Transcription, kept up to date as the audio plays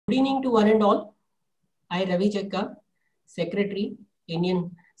Good evening to one and all. I, Rathje, Secretary,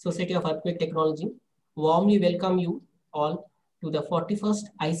 Indian Society of Earthquake Technology, warmly welcome you all to the 41st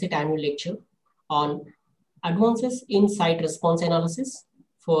ISET annual lecture on advances in site response analysis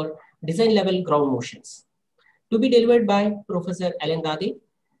for design level ground motions. To be delivered by Professor Rathje,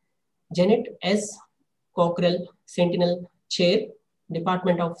 Janet S. Cockrell, Sentinel Chair,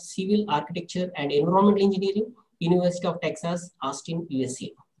 Department of Civil Architecture and Environmental Engineering, University of Texas, Austin,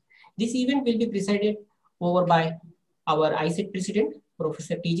 USA. This event will be presided over by our ISET President,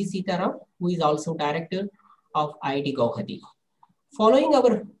 Professor T.G. Sitaram, who is also Director of IIT Guwahati. Following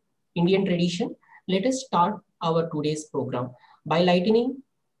our Indian tradition, let us start our today's program by lighting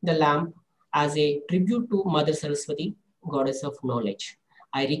the lamp as a tribute to Mother Saraswati, Goddess of Knowledge.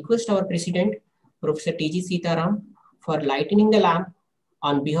 I request our President, Professor T.G. Sitaram, for lighting the lamp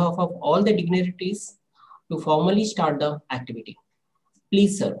on behalf of all the dignitaries to formally start the activity.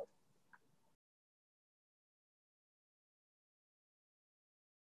 Please, sir.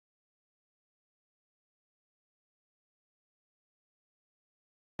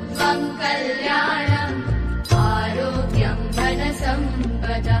 कल्याणं आरोग्यं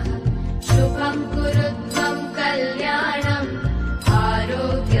धनसम्पदः शुभं कुरुत्वं कल्याणं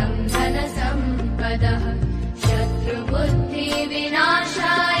आरोग्यं धनसम्पदः शत्रुबुद्धि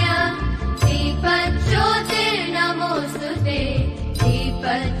विनाशाय दीपज्योतिर्नमोस्तुते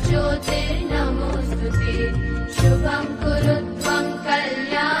दीपज्योतिर्नमोस्तुते शुभं कुरुत्वं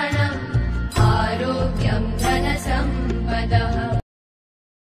कल्याणं आरोग्यं धनसम्पदः.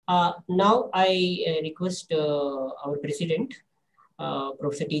 Now I request our President,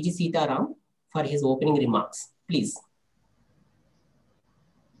 Professor T.G. Sitaram, for his opening remarks. Please.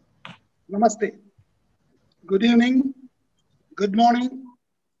 Namaste. Good evening, good morning,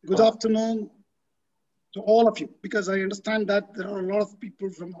 good afternoon to all of you, because I understand that there are a lot of people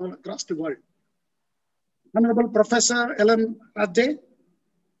from all across the world. Honorable Professor Rathje,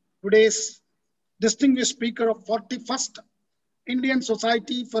 today's distinguished speaker of 41st Indian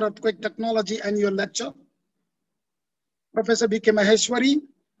Society for Earthquake Technology annual lecture, Professor B.K. Maheshwari,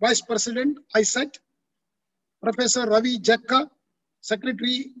 Vice President, ISET, Professor Ravi Jekka,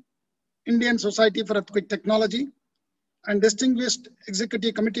 Secretary, Indian Society for Earthquake Technology, and distinguished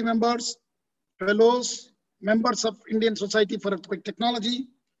executive committee members, fellows, members of Indian Society for Earthquake Technology,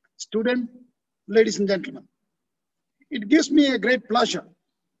 students, ladies and gentlemen. It gives me a great pleasure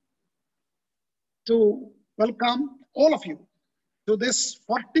to welcome all of you to this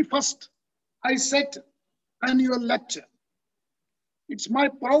 41st ISET annual lecture. It's my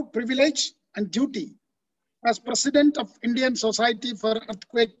proud privilege and duty as President of Indian Society for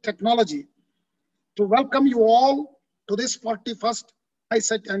Earthquake Technology to welcome you all to this 41st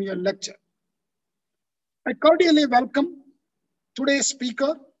ISET annual lecture. I cordially welcome today's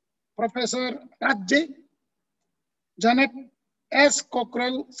speaker, Professor Rathje, Janet S.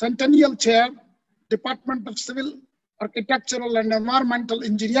 Cockrell, Centennial Chair, Department of Civil Architectural and Environmental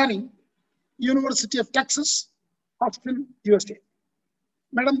Engineering, University of Texas, Austin, USA.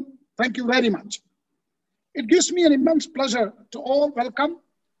 Madam, thank you very much. It gives me an immense pleasure to all welcome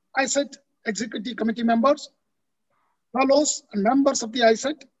ISET Executive Committee members, fellows and members of the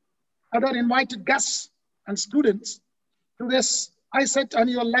ISET, other invited guests and students to this ISET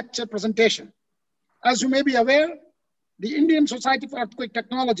annual lecture presentation. As you may be aware, the Indian Society for Earthquake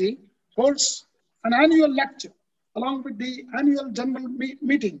Technology holds an annual lecture along with the annual general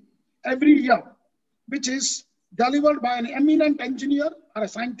meeting every year, which is delivered by an eminent engineer or a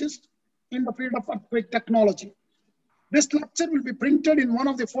scientist in the field of earthquake technology. This lecture will be printed in one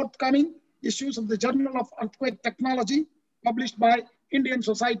of the forthcoming issues of the Journal of Earthquake Technology, published by Indian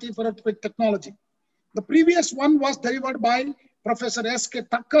Society for Earthquake Technology. The previous one was delivered by Professor S.K.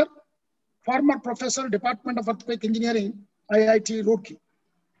 Thakkar, former Professor, Department of Earthquake Engineering, IIT Roorkee.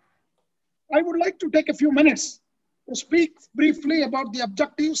 I would like to take a few minutes to speak briefly about the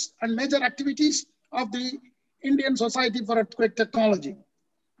objectives and major activities of the Indian Society for Earthquake Technology.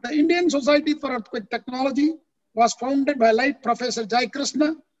 The Indian Society for Earthquake Technology was founded by late Professor Jai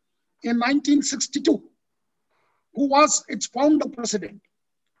Krishna in 1962, who was its founder president.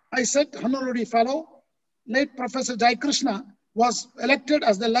 ISET Honorary Fellow, late Professor Jai Krishna was elected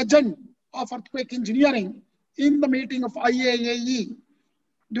as the legend of earthquake engineering in the meeting of IAAE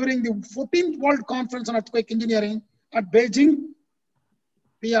during the 14th World Conference on Earthquake Engineering at Beijing,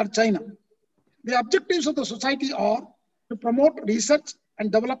 PR, China. The objectives of the society are to promote research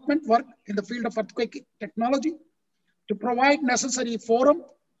and development work in the field of earthquake technology, to provide necessary forum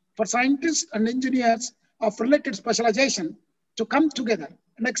for scientists and engineers of related specialization to come together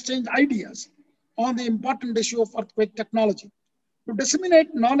and exchange ideas on the important issue of earthquake technology, to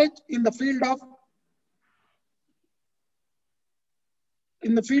disseminate knowledge in the field of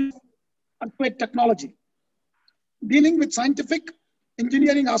earthquake technology, dealing with scientific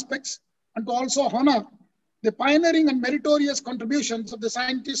engineering aspects, and to also honor the pioneering and meritorious contributions of the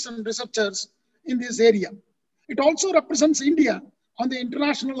scientists and researchers in this area. It also represents India on the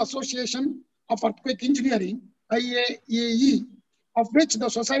International Association of Earthquake Engineering, IAEE, of which the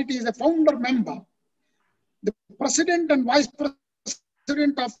society is a founder member. The president and vice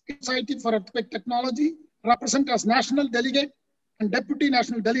president of Society for Earthquake Technology represent as national delegate and deputy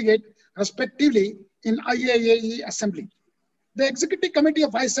national delegate, respectively, in IAEE Assembly. The Executive Committee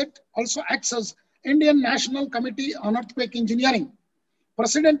of ISET also acts as Indian National Committee on Earthquake Engineering.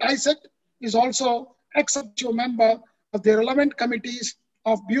 President ISET is also ex-officio member of the relevant committees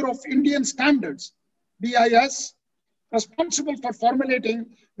of Bureau of Indian Standards, BIS, responsible for formulating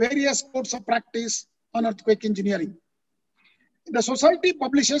various codes of practice on earthquake engineering. The society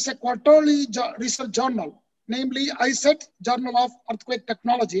publishes a quarterly research journal, namely ISET Journal of Earthquake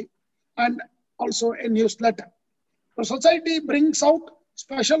Technology, and also a newsletter. The society brings out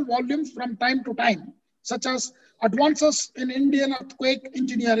special volumes from time to time, such as Advances in Indian Earthquake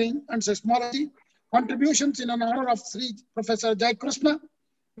Engineering and Seismology, Contributions in honor of Sri Professor Jai Krishna,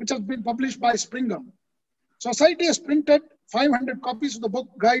 which has been published by Springer. Society has printed 500 copies of the book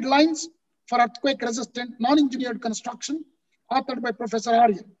Guidelines for Earthquake-Resistant Non-Engineered Construction, authored by Professor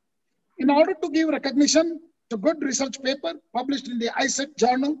Rathje. In order to give recognition to good research paper published in the ISET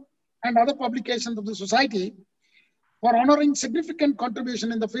journal and other publications of the society, for honoring significant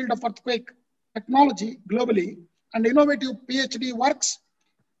contribution in the field of earthquake technology globally and innovative PhD works,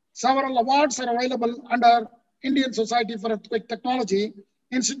 several awards are available under Indian Society for Earthquake Technology,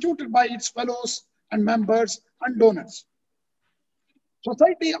 instituted by its fellows and members and donors.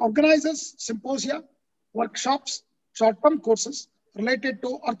 Society organizes symposia, workshops, short-term courses related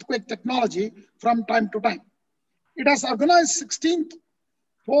to earthquake technology from time to time. It has organized 16th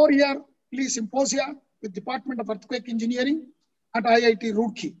four-yearly symposia with Department of Earthquake Engineering at IIT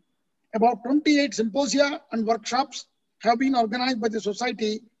Roorkee. About 28 symposia and workshops have been organized by the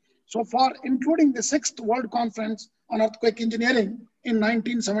society so far, including the 6th World Conference on Earthquake Engineering in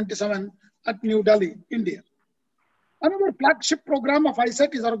 1977 at New Delhi, India. Another flagship program of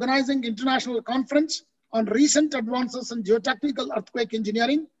ISET is organizing international conference on recent advances in geotechnical earthquake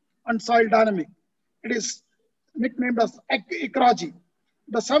engineering and soil dynamics. It is nicknamed as ICRAG.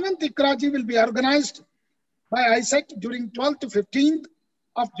 The 7th ICRAG will be organized by ISET during 12th to 15th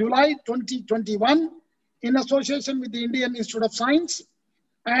of July 2021 in association with the Indian Institute of Science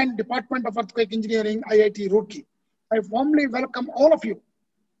and Department of Earthquake Engineering, IIT Roorkee. I warmly welcome all of you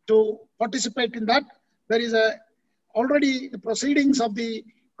to participate in that. There is already the proceedings of the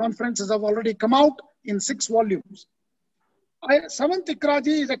conferences have already come out in 6 volumes. 7th ICRAG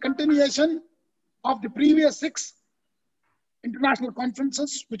is a continuation of the previous 6 international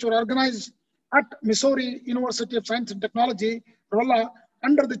conferences which were organized at Missouri University of Science and Technology, Rolla,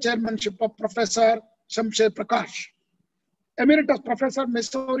 under the chairmanship of Professor Shamsher Prakash, Emeritus Professor,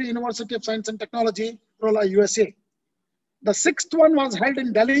 Missouri University of Science and Technology, Rolla, USA. The 6th one was held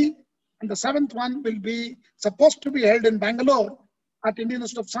in Delhi, and the 7th one will be supposed to be held in Bangalore at Indian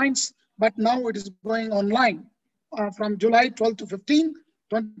Institute of Science, but now it is going online from July 12 to 15,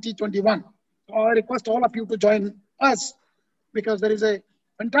 2021. So I request all of you to join us because there is a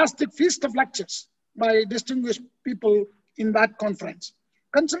fantastic feast of lectures by distinguished people in that conference.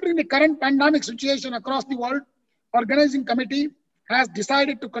 Considering the current pandemic situation across the world, organizing committee has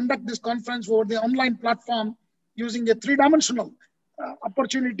decided to conduct this conference over the online platform using a 3-dimensional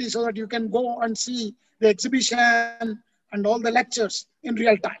opportunity so that you can go and see the exhibition and all the lectures in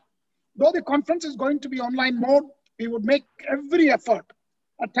real time. Though the conference is going to be online mode, we would make every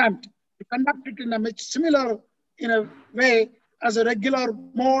attempt to conduct it in a much similar way as a regular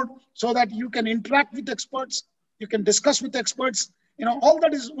mode so that you can interact with experts, you can discuss with experts, all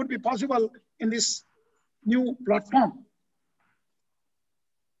that would be possible in this new platform.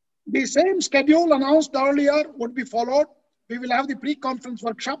 The same schedule announced earlier would be followed. We will have the pre-conference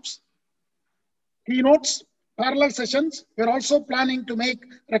workshops, keynotes, parallel sessions. We're also planning to make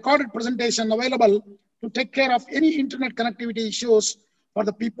recorded presentation available to take care of any internet connectivity issues for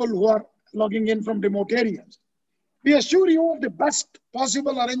the people who are logging in from remote areas. We assure you of the best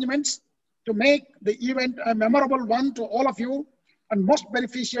possible arrangements to make the event a memorable one to all of you and most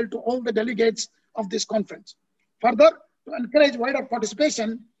beneficial to all the delegates of this conference. Further, to encourage wider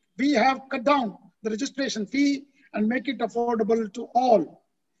participation, we have cut down the registration fee and make it affordable to all.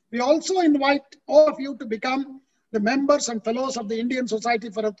 We also invite all of you to become the members and fellows of the Indian Society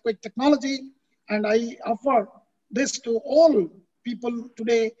for Earthquake Technology, and I offer this to all people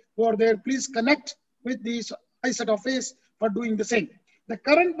today who are there, please connect with the ISET office for doing the same. The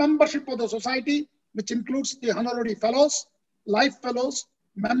current membership of the society, which includes the honorary fellows, life fellows,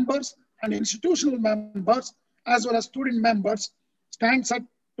 members, and institutional members, as well as student members, stands at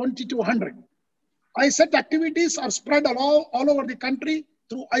 2,200. ISET activities are spread all over the country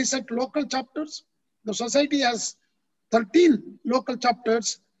through ISET local chapters. The society has 13 local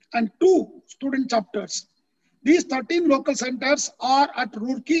chapters and 2 student chapters. These 13 local centers are at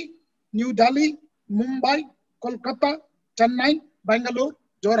Roorkee, New Delhi, Mumbai, Kolkata, Chennai, Bangalore,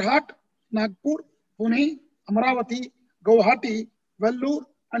 Jorhat, Nagpur, Pune, Amravati, Guwahati, Vellore,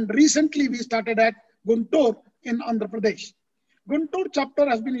 and recently we started at Guntur in Andhra Pradesh. Guntur chapter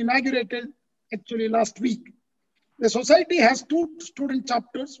has been inaugurated actually last week. The society has 2 student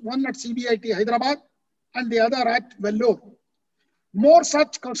chapters, one at CBIT Hyderabad and the other at Vellore. More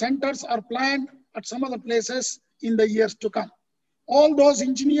such centers are planned at some other places in the years to come. All those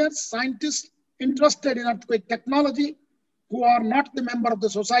engineers, scientists interested in earthquake technology who are not the member of the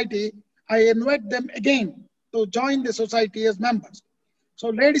society, I invite them again to join the society as members. So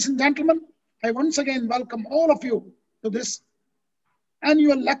ladies and gentlemen, I once again welcome all of you to this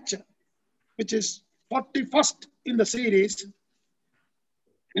annual lecture, which is 41st in the series.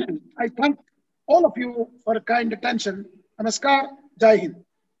 I thank all of you for kind attention. Namaskar, Jai Hind.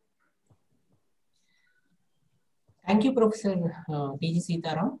 Thank you, Professor P.G.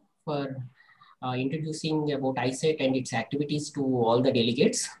 Sitaram, for introducing about ISET and its activities to all the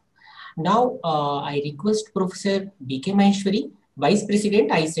delegates. Now, I request Professor B.K. Maheshwari, Vice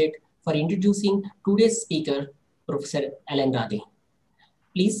President ISET, for introducing today's speaker, Professor Alan Rathje.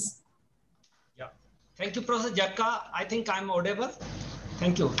 Please. Yeah. Thank you, Professor Jakka. I think I'm audible.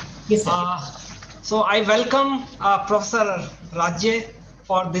 Thank you. Yes, sir. So I welcome Professor Rathje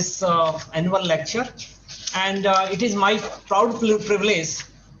for this annual lecture. And it is my proud privilege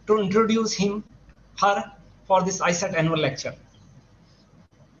to introduce her for this ISET annual lecture.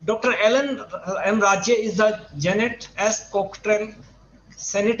 Dr. Alan M. Rathje is the Janet S. Cockrell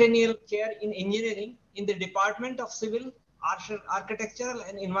Centennial Chair in Engineering in the Department of Civil, Architectural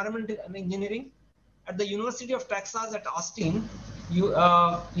and Environmental Engineering at the University of Texas at Austin,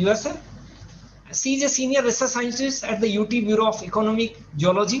 USA. She is a Senior Research Scientist at the UT Bureau of Economic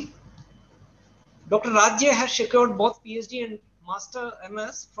Geology. Dr. Rathje has secured both PhD and Master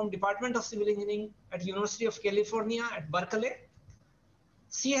MS from Department of Civil Engineering at University of California at Berkeley.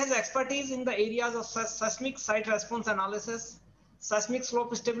 She has expertise in the areas of seismic site response analysis, seismic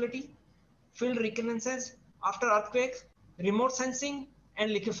slope stability, field reconnaissance after earthquakes, remote sensing,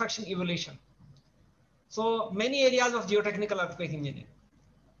 and liquefaction evaluation. So many areas of geotechnical earthquake engineering.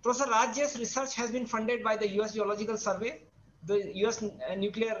 Professor Rathje's research has been funded by the US Geological Survey, the US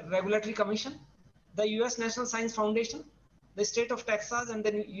Nuclear Regulatory Commission, the US National Science Foundation, the state of Texas, and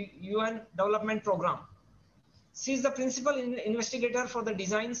the UN Development Program. She is the principal investigator for the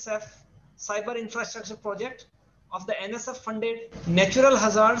Design SAF Cyber Infrastructure Project of the NSF-funded Natural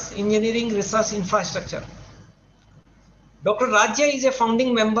Hazards Engineering Research Infrastructure. Dr. Rathje is a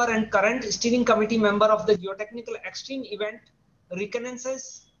founding member and current steering committee member of the Geotechnical Extreme Event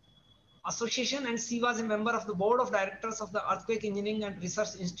Reconnaissance Association, and she was a member of the board of directors of the Earthquake Engineering and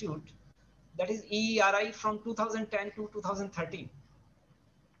Research Institute, that is EERI, from 2010 to 2013.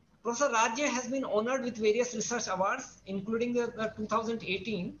 Professor Rathje has been honored with various research awards, including the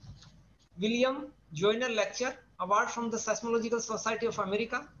 2018 William Joyner Lecture Award from the Seismological Society of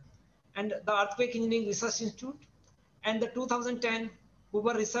America and the Earthquake Engineering Research Institute, and the 2010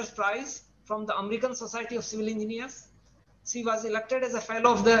 Hoover Research Prize from the American Society of Civil Engineers. She was elected as a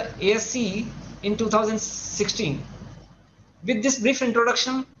fellow of the ASCE in 2016. With this brief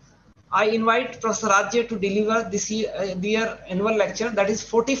introduction, I invite Professor Rathje to deliver this year annual lecture, that is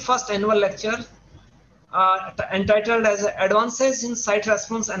 41st annual lecture, entitled as Advances in Site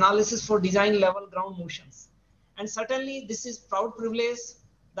Response Analysis for Design Level Ground Motions. And certainly this is proud privilege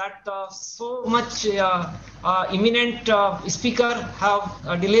that so much eminent speaker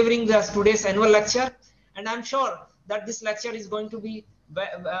have delivering today's annual lecture. And I'm sure that this lecture is going to be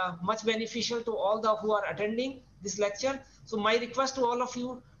much beneficial to all who are attending this lecture. So my request to all of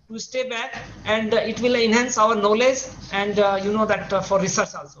you to stay back, and it will enhance our knowledge and you know that for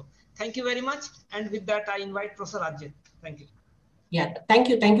research also. Thank you very much. And with that, I invite Professor Rathje. Thank you. Yeah, thank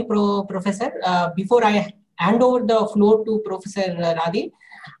you, Professor. Before I hand over the floor to Professor Rathje,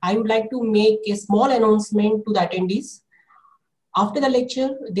 I would like to make a small announcement to the attendees. After the lecture,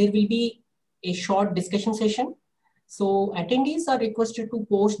 there will be a short discussion session. So attendees are requested to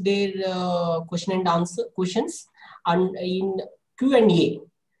post their questions and in Q&A.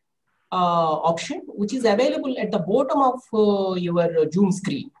 option, which is available at the bottom of your Zoom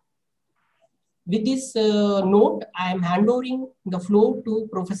screen. With this note, I am handovering the floor to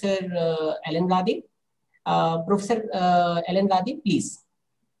Professor Ellen Rathje. Professor Ellen Rathje, please.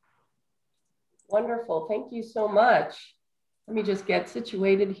 Wonderful, thank you so much. Let me just get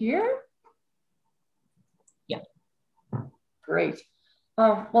situated here. Yeah. Great.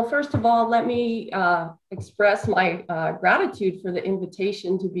 Well, first of all, let me express my gratitude for the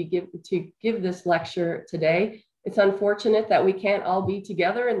invitation to give this lecture today. It's unfortunate that we can't all be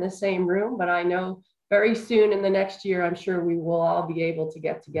together in the same room, but I know very soon in the next year, I'm sure we will all be able to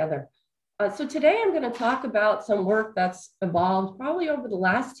get together. So today I'm going to talk about some work that's evolved probably over the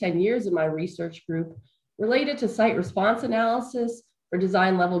last 10 years in my research group related to site response analysis for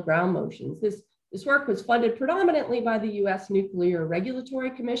design level ground motions. This work was funded predominantly by the US Nuclear Regulatory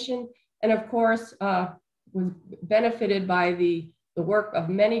Commission, and of course was benefited by the work of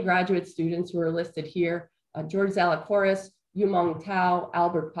many graduate students who are listed here, George Zalakouris, Yumeng Tao,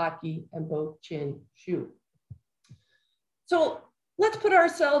 Albert Patke, and Bo-Chin Xu. So let's put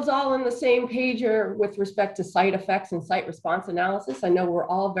ourselves all on the same page here with respect to site effects and site response analysis. I know we're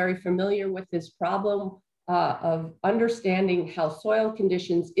all very familiar with this problem of understanding how soil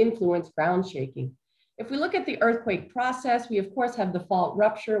conditions influence ground shaking. If we look at the earthquake process, we of course have the fault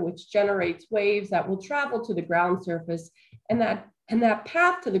rupture, which generates waves that will travel to the ground surface, and that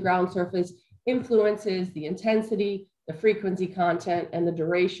path to the ground surface influences the intensity, the frequency content, and the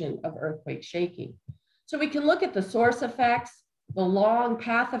duration of earthquake shaking. So we can look at the source effects, the long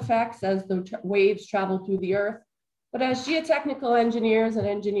path effects as the waves travel through the earth. But as geotechnical engineers and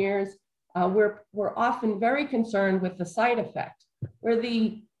engineers, we're often very concerned with the site effect, where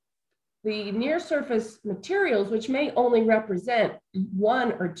the near surface materials, which may only represent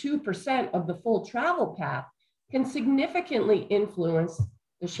 1 or 2% of the full travel path, can significantly influence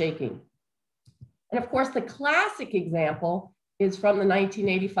the shaking. And of course, the classic example is from the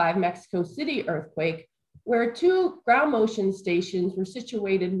 1985 Mexico City earthquake, where 2 ground motion stations were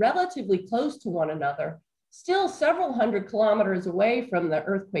situated relatively close to one another, still several hundred kilometers away from the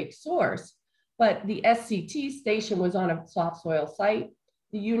earthquake source. But the SCT station was on a soft soil site.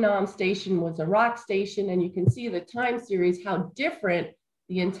 The UNAM station was a rock station, and you can see the time series, how different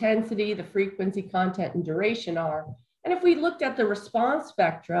the intensity, the frequency content, and duration are. And if we looked at the response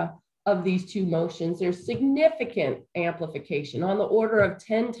spectra of these 2 motions, there's significant amplification on the order of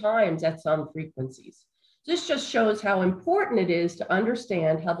 10 times at some frequencies. This just shows how important it is to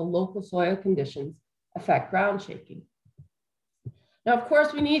understand how the local soil conditions affect ground shaking. Now, of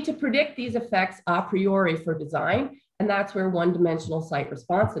course, we need to predict these effects a priori for design, and that's where one-dimensional site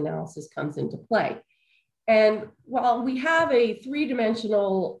response analysis comes into play. And while we have a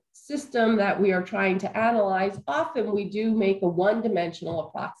 3-dimensional system that we are trying to analyze, often we do make a one-dimensional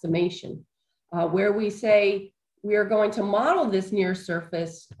approximation where we say we are going to model this near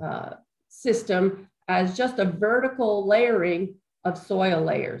surface system as just a vertical layering of soil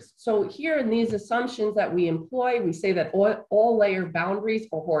layers. So here in these assumptions that we employ, we say that all layer boundaries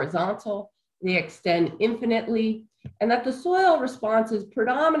are horizontal, they extend infinitely, and that the soil response is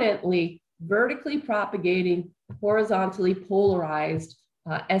predominantly vertically propagating, horizontally polarized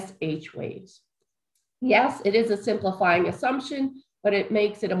SH waves. Yes, it is a simplifying assumption, but it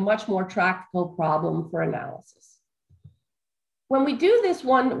makes it a much more tractable problem for analysis. When we do this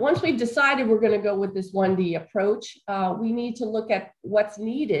once we've decided we're going to go with this 1D approach, we need to look at what's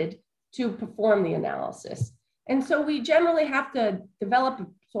needed to perform the analysis. And so we generally have to develop a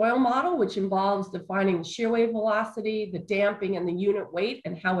soil model, which involves defining the shear wave velocity, the damping, and the unit weight,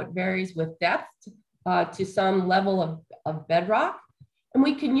 and how it varies with depth to some level of bedrock. And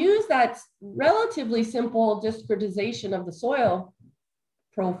we can use that relatively simple discretization of the soil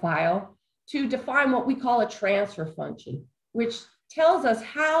profile to define what we call a transfer function, which tells us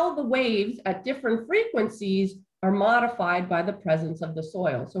how the waves at different frequencies are modified by the presence of the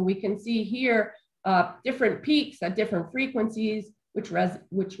soil. So we can see here different peaks at different frequencies, which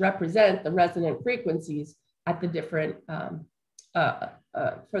represent the resonant frequencies at the different,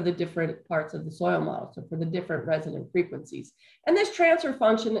 for the different parts of the soil model, so for the different resonant frequencies. And this transfer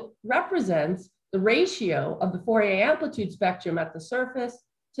function represents the ratio of the Fourier amplitude spectrum at the surface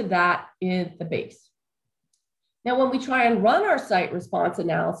to that in the base. Now, when we try and run our site response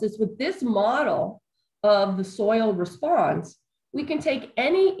analysis with this model of the soil response, we can take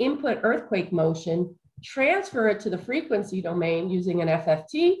any input earthquake motion, transfer it to the frequency domain using an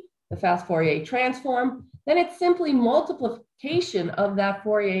FFT, the fast Fourier transform. Then it's simply multiplication of that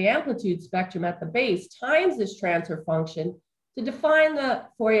Fourier amplitude spectrum at the base times this transfer function to define the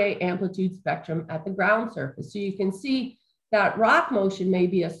Fourier amplitude spectrum at the ground surface. So you can see that rock motion may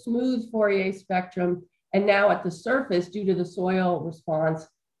be a smooth Fourier spectrum, and now at the surface, due to the soil response,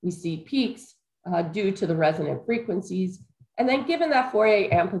 we see peaks due to the resonant frequencies. And then given that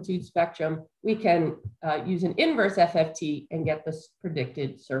Fourier amplitude spectrum, we can use an inverse FFT and get this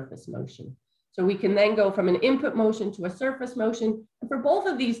predicted surface motion. So we can then go from an input motion to a surface motion. And for both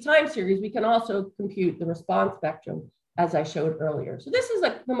of these time series, we can also compute the response spectrum, as I showed earlier. So this is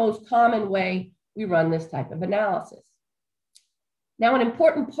the most common way we run this type of analysis. Now, an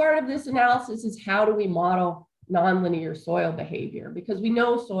important part of this analysis is how do we model nonlinear soil behavior, because we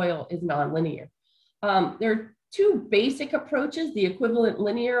know soil is nonlinear. There are two basic approaches: the equivalent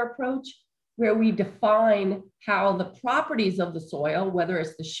linear approach, where we define how the properties of the soil, whether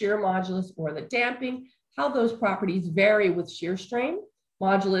it's the shear modulus or the damping, how those properties vary with shear strain,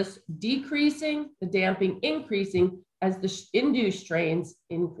 modulus decreasing, the damping increasing as the induced strains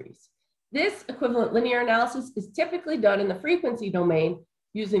increase. This equivalent linear analysis is typically done in the frequency domain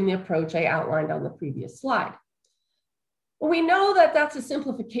using the approach I outlined on the previous slide. Well, we know that that's a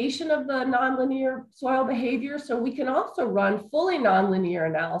simplification of the nonlinear soil behavior, so we can also run fully nonlinear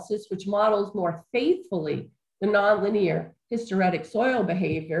analysis, which models more faithfully the nonlinear hysteretic soil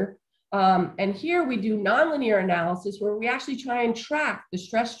behavior. And here we do nonlinear analysis where we actually try and track the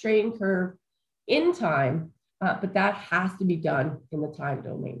stress strain curve in time, but that has to be done in the time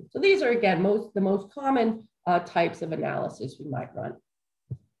domain. So these are, again, the most common types of analysis we might run.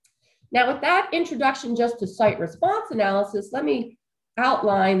 Now, with that introduction just to site response analysis, let me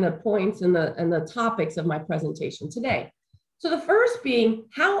outline the points and the topics of my presentation today. So the first being,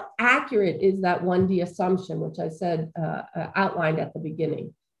 how accurate is that 1D assumption, which I said outlined at the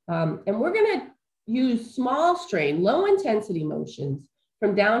beginning? And we're going to use small strain, low intensity motions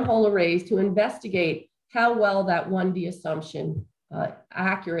from downhole arrays to investigate how well that 1D assumption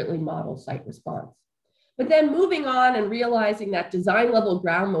accurately models site response. But then moving on and realizing that design level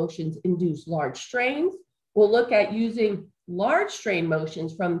ground motions induce large strains, we'll look at using large strain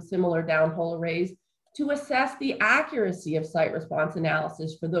motions from similar downhole arrays to assess the accuracy of site response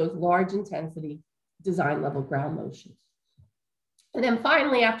analysis for those large intensity design level ground motions. And then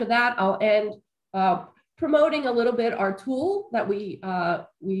finally, after that, I'll end promoting a little bit our tool that we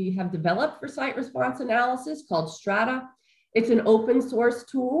have developed for site response analysis called Strata. It's an open source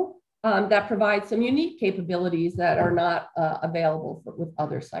tool that provides some unique capabilities that are not available with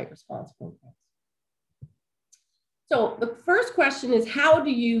other site response programs. So the first question is, how do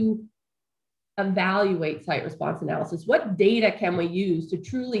you evaluate site response analysis? What data can we use to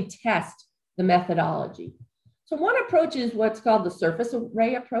truly test the methodology? So one approach is what's called the surface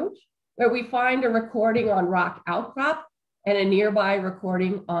array approach, where we find a recording on rock outcrop and a nearby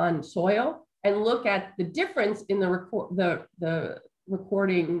recording on soil and look at the difference in the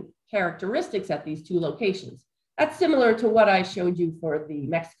recording characteristics at these two locations. That's similar to what I showed you for the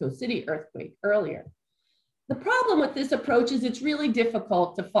Mexico City earthquake earlier. The problem with this approach is it's really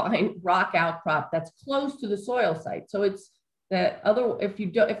difficult to find rock outcrop that's close to the soil site. So it's that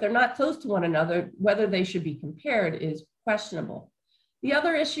if they're not close to one another, whether they should be compared is questionable. The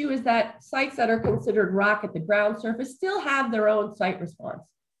other issue is that sites that are considered rock at the ground surface still have their own site response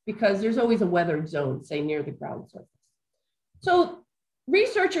because there's always a weathered zone, say near the ground surface. So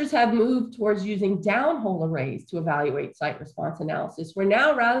researchers have moved towards using downhole arrays to evaluate site response analysis, where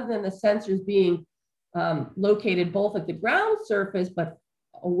now rather than the sensors being located both at the ground surface, but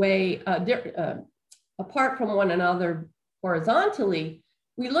away, apart from one another horizontally,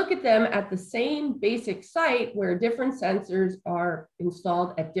 we look at them at the same basic site where different sensors are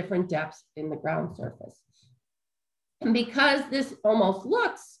installed at different depths in the ground surface. And because this almost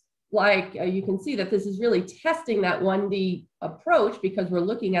looks like, you can see that this is really testing that 1D approach because we're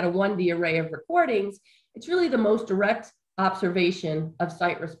looking at a 1D array of recordings, it's really the most direct observation of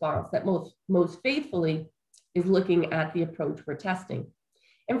site response that most faithfully is looking at the approach we're testing.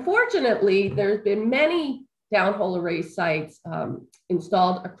 And fortunately, there's been many downhole array sites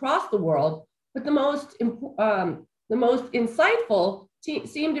installed across the world, but the most insightful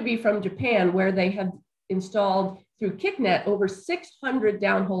seem to be from Japan, where they have installed through KickNet over 600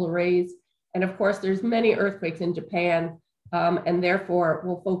 downhole arrays. And of course, there's many earthquakes in Japan, and therefore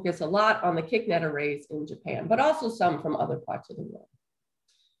we'll focus a lot on the KickNet arrays in Japan, but also some from other parts of the world.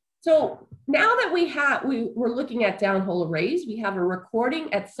 So now that we're looking at downhole arrays, we have a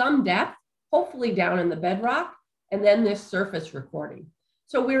recording at some depth, hopefully down in the bedrock, and then this surface recording.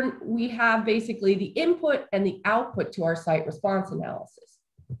 So we have basically the input and the output to our site response analysis.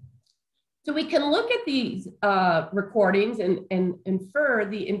 So we can look at these recordings and infer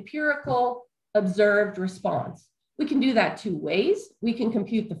the empirical observed response. We can do that two ways. We can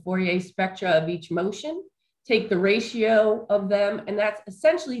compute the Fourier spectra of each motion, take the ratio of them, and that's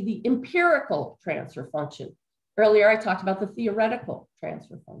essentially the empirical transfer function. Earlier, I talked about the theoretical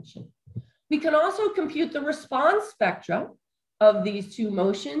transfer function. We can also compute the response spectra of these two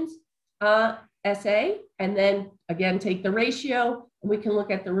motions, SA, and then again, take the ratio, and we can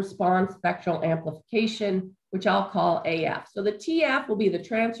look at the response spectral amplification, which I'll call AF. So the TF will be the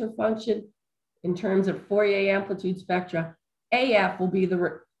transfer function in terms of Fourier amplitude spectra. AF will be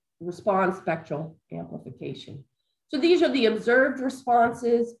the response spectral amplification. So these are the observed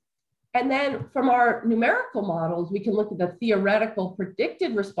responses. And then from our numerical models, we can look at the theoretical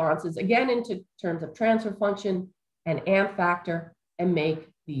predicted responses, again, into terms of transfer function and amp factor, and make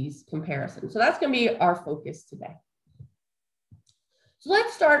these comparisons. So that's going to be our focus today. So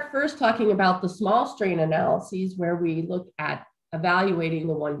let's start first talking about the small strain analyses, where we look at evaluating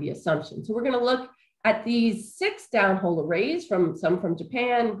the 1D assumption. So we're going to look at these 6 downhole arrays, some from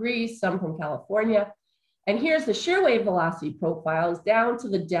Japan, Greece, some from California. And here's the shear wave velocity profiles down to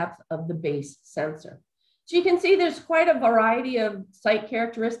the depth of the base sensor. So you can see there's quite a variety of site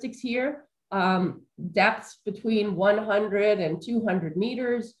characteristics here. Depths between 100 and 200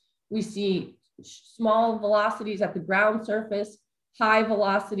 meters. We see small velocities at the ground surface, high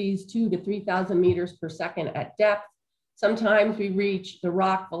velocities 2,000 to 3,000 meters per second at depth. Sometimes we reach the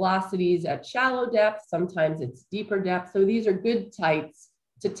rock velocities at shallow depth, sometimes it's deeper depth. So these are good sites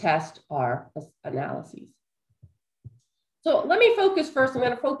to test our analyses. So let me focus first. I'm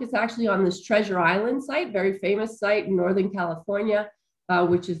going to focus actually on this Treasure Island site, very famous site in Northern California,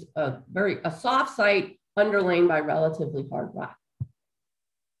 which is a soft site underlain by relatively hard rock.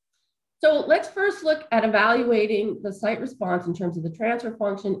 So let's first look at evaluating the site response in terms of the transfer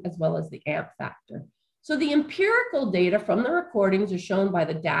function as well as the amp factor. So the empirical data from the recordings are shown by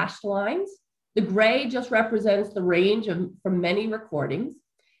the dashed lines. The gray just represents the range from many recordings.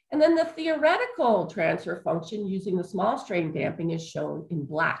 And then the theoretical transfer function using the small strain damping is shown in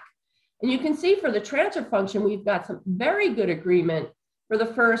black. And you can see for the transfer function, we've got some very good agreement for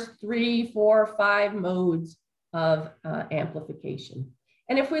the first 3, 4, 5 modes of amplification.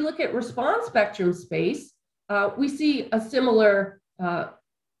 And if we look at response spectrum space, we see a similar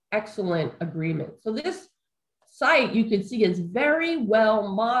excellent agreement. So this site you can see is very well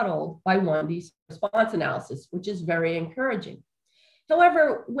modeled by 1D response analysis, which is very encouraging.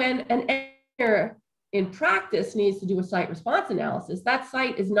 However, when an engineer in practice needs to do a site response analysis, that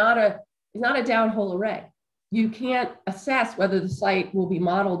site is not a downhole array. You can't assess whether the site will be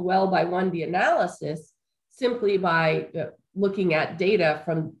modeled well by 1D analysis simply by looking at data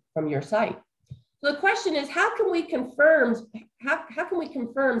from your site. So the question is, how can we confirm,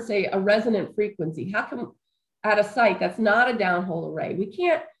 say, a resonant frequency? How come at a site that's not a downhole array? We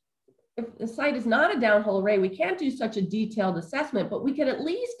can't, if the site is not a downhole array, we can't do such a detailed assessment, but we can at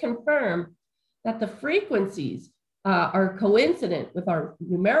least confirm that the frequencies are coincident with our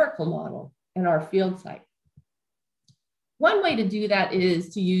numerical model and our field site. One way to do that is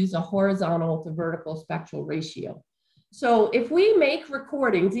to use a horizontal to vertical spectral ratio. So if we make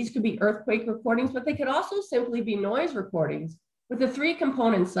recordings, these could be earthquake recordings, but they could also simply be noise recordings with a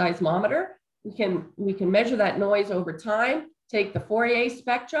 3-component seismometer. We can measure that noise over time, take the Fourier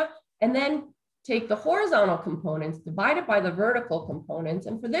spectra, and then take the horizontal components, divide it by the vertical components.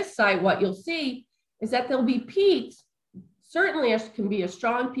 And for this site, what you'll see is that there'll be peaks. Certainly there can be a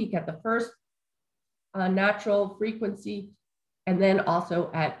strong peak at the first natural frequency, and then also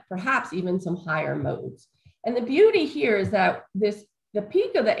at perhaps even some higher modes. And the beauty here is that the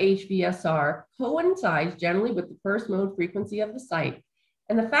peak of the HVSR coincides generally with the first mode frequency of the site.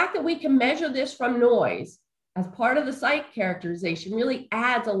 And the fact that we can measure this from noise as part of the site characterization really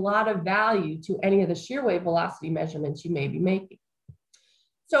adds a lot of value to any of the shear wave velocity measurements you may be making.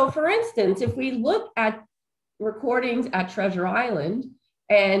 So for instance, if we look at recordings at Treasure Island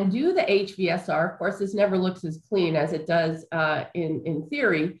and do the HVSR, of course, this never looks as clean as it does in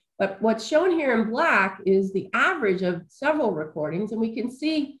theory, but what's shown here in black is the average of several recordings, and we can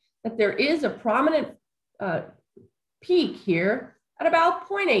see that there is a prominent peak here at about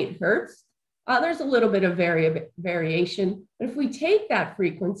 0.8 hertz. There's a little bit of variation, but if we take that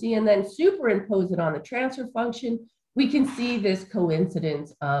frequency and then superimpose it on the transfer function, we can see this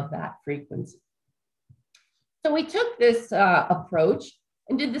coincidence of that frequency. So we took this approach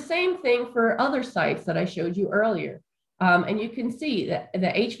and did the same thing for other sites that I showed you earlier. And you can see that the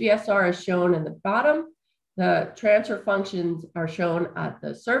HVSR is shown in the bottom, the transfer functions are shown at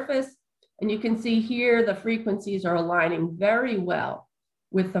the surface, and you can see here the frequencies are aligning very well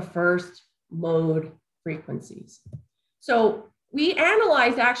with the first mode frequencies. So we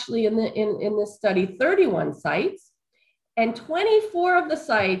analyzed actually in this study 31 sites, And 24 of the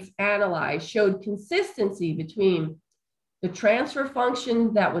sites analyzed showed consistency between the transfer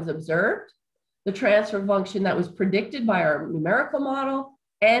function that was observed, the transfer function that was predicted by our numerical model,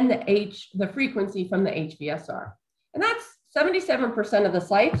 and the frequency from the HVSR. And that's 77% of the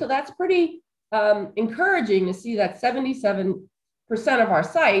sites. So that's pretty encouraging to see that 77% of our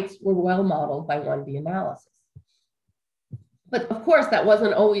sites were well modeled by 1D analysis. But of course, that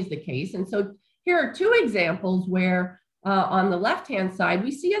wasn't always the case. And so here are two examples where on the left-hand side,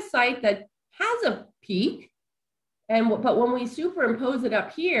 we see a site that has a peak, but when we superimpose it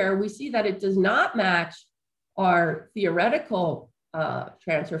up here, we see that it does not match our theoretical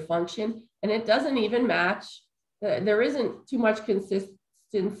transfer function, and it doesn't even match, there isn't too much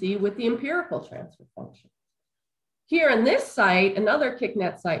consistency with the empirical transfer function. Here in this site, another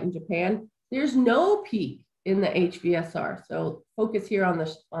KickNet site in Japan, there's no peak in the HVSR. So focus here on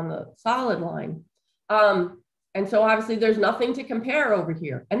the solid line. And so obviously there's nothing to compare over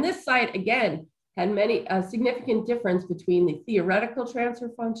here. And this site, again, had a significant difference between the theoretical transfer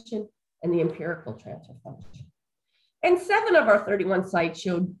function and the empirical transfer function. And 7 of our 31 sites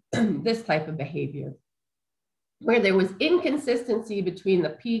showed this type of behavior, where there was inconsistency between the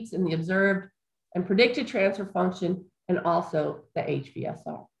peaks in the observed and predicted transfer function and also the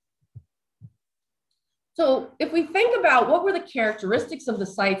HVSR. So if we think about what were the characteristics of the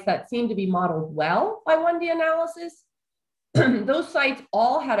sites that seemed to be modeled well by 1D analysis, those sites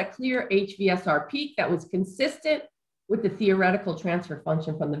all had a clear HVSR peak that was consistent with the theoretical transfer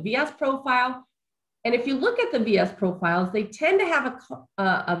function from the VS profile. And if you look at the VS profiles, they tend to have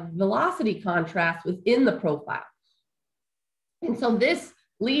a velocity contrast within the profile. And so this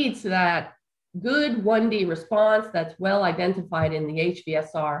leads to that good 1D response that's well identified in the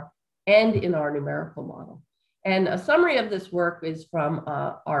HVSR and in our numerical model. And a summary of this work is from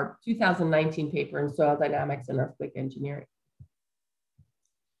our 2019 paper in Soil Dynamics and Earthquake Engineering.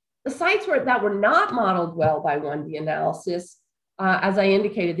 The sites that were not modeled well by 1D analysis, as I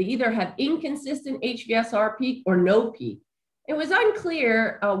indicated, they either had inconsistent HVSR peak or no peak. It was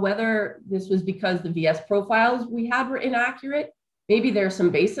unclear whether this was because the VS profiles we had were inaccurate. Maybe there are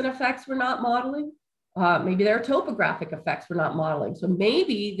some basin effects we're not modeling. Maybe there are topographic effects we're not modeling. So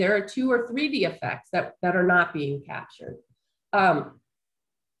maybe there are 2 or 3D effects that are not being captured.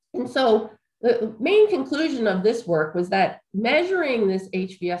 And so the main conclusion of this work was that measuring this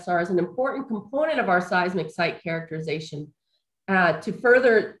HVSR is an important component of our seismic site characterization to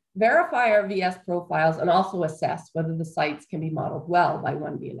further verify our VS profiles and also assess whether the sites can be modeled well by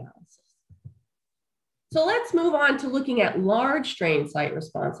 1D analysis. So let's move on to looking at large strain site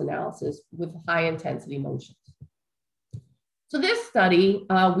response analysis with high intensity motions. So this study,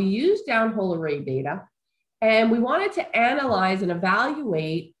 we used downhole array data, and we wanted to analyze and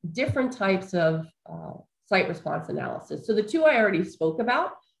evaluate different types of site response analysis. So the 2 I already spoke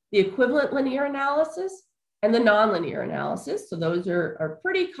about, the equivalent linear analysis and the nonlinear analysis. So those are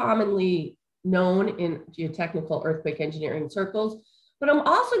pretty commonly known in geotechnical earthquake engineering circles. But I'm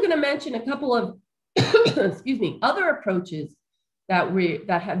also going to mention a couple of excuse me, other approaches that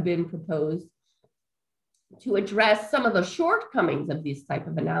have been proposed to address some of the shortcomings of these type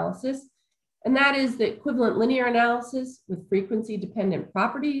of analysis. And that is the equivalent linear analysis with frequency dependent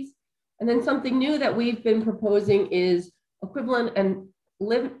properties. And then something new that we've been proposing is equivalent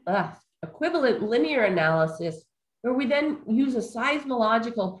linear analysis, where we then use a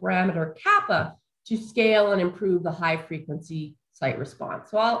seismological parameter kappa to scale and improve the high frequency site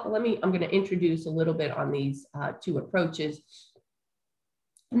response. So I'm going to introduce a little bit on these 2 approaches.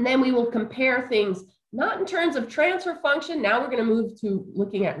 And then we will compare things, not in terms of transfer function. Now we're going to move to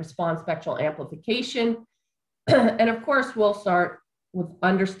looking at response spectral amplification. And of course, we'll start with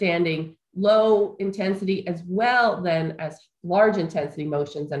understanding low intensity as well then as large intensity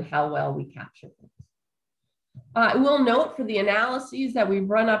motions and how well we capture them. I will note for the analyses that we've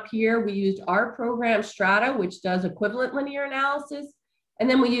run up here, we used our program Strata, which does equivalent linear analysis. And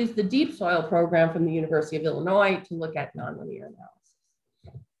then we used the deep soil program from the University of Illinois to look at nonlinear analysis.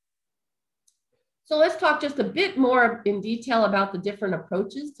 So let's talk just a bit more in detail about the different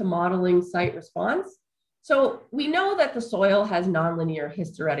approaches to modeling site response. So we know that the soil has nonlinear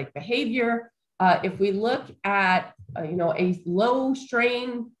hysteretic behavior. If we look at a low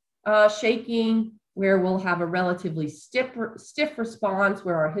strain shaking, where we'll have a relatively stiff response,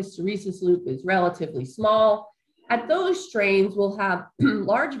 where our hysteresis loop is relatively small. At those strains, we'll have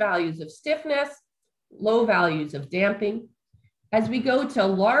large values of stiffness, low values of damping. As we go to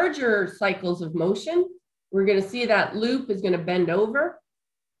larger cycles of motion, we're going to see that loop is going to bend over.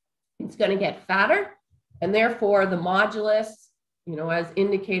 It's going to get fatter, and therefore the modulus, as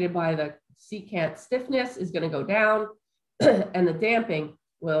indicated by the secant stiffness, is going to go down. and the damping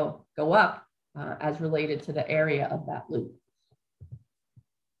will go up as related to the area of that loop.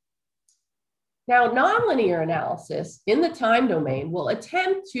 Now, nonlinear analysis in the time domain will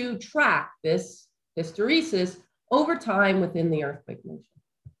attempt to track this hysteresis over time within the earthquake motion.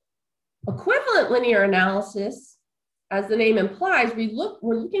 Equivalent linear analysis, as the name implies, we're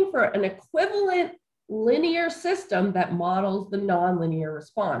looking for an equivalent linear system that models the nonlinear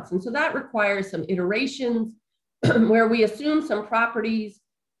response. And so that requires some iterations where we assume some properties,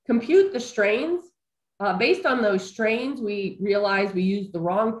 compute the strains. Based on those strains, we realize we used the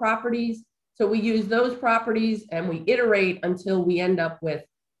wrong properties. So we use those properties and we iterate until we end up with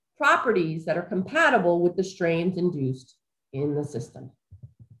properties that are compatible with the strains induced in the system.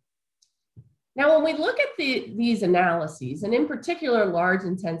 Now, when we look at these analyses, and in particular large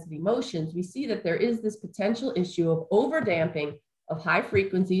intensity motions, we see that there is this potential issue of overdamping of high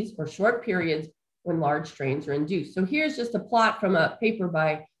frequencies or short periods when large strains are induced. So here's just a plot from a paper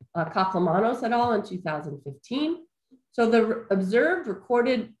by Kaklamanos et al. In 2015. So the observed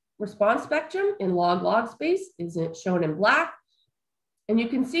recorded response spectrum in log-log space is shown in black. And you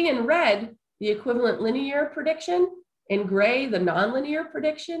can see in red the equivalent linear prediction, in gray the nonlinear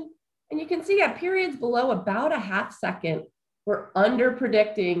prediction. And you can see at periods below about a half second, we're under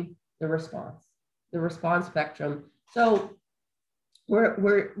predicting the response spectrum. So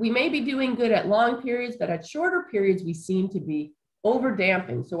we may be doing good at long periods, but at shorter periods, we seem to be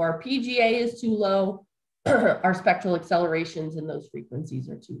overdamping. So our PGA is too low, our spectral accelerations in those frequencies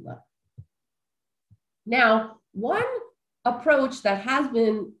are too low. Now, one approach that has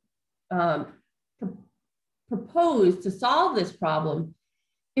been proposed to solve this problem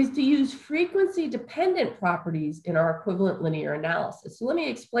is to use frequency-dependent properties in our equivalent linear analysis. So let me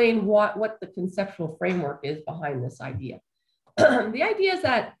explain what the conceptual framework is behind this idea. The idea is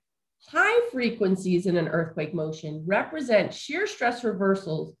that high frequencies in an earthquake motion represent shear stress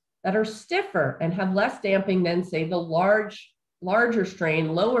reversals that are stiffer and have less damping than, say, the larger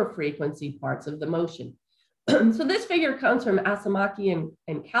strain, lower frequency parts of the motion. So this figure comes from Asamaki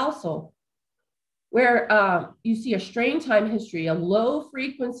and Kalsel, where you see a strain time history, a low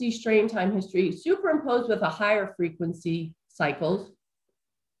frequency strain time history superimposed with a higher frequency cycles.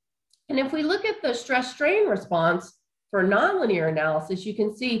 And if we look at the stress strain response for nonlinear analysis, you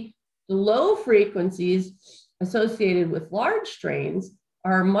can see the low frequencies associated with large strains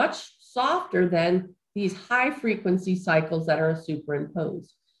are much softer than these high frequency cycles that are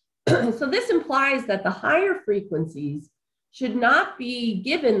superimposed. So this implies that the higher frequencies should not be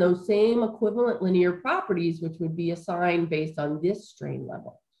given those same equivalent linear properties, which would be assigned based on this strain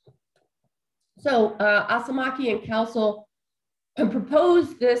level. So Asamaki and Kalsel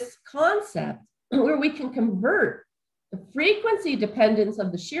proposed this concept where we can convert the frequency dependence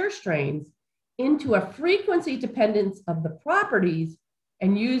of the shear strains into a frequency dependence of the properties,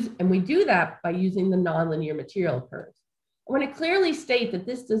 and we do that by using the nonlinear material curves. I want to clearly state that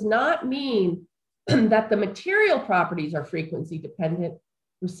this does not mean that the material properties are frequency dependent.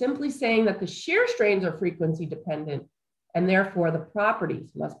 We're simply saying that the shear strains are frequency dependent, and therefore the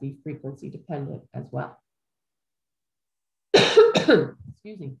properties must be frequency dependent as well.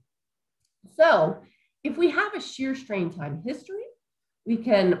 Excuse me. So if we have a shear strain time history, we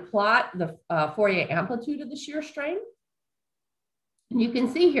can plot the Fourier amplitude of the shear strain. And you can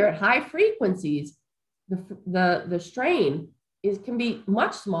see here at high frequencies, the strain can be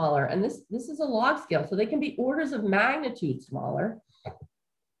much smaller, and this is a log scale, so they can be orders of magnitude smaller.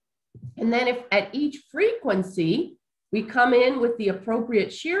 And then if at each frequency, we come in with the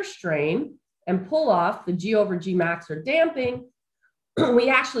appropriate shear strain and pull off the G over G max or damping, we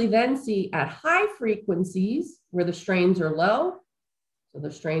actually then see at high frequencies where the strains are low, so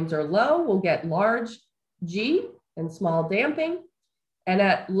the strains are low, we'll get large G and small damping. And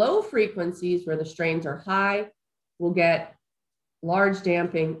at low frequencies where the strains are high, we'll get large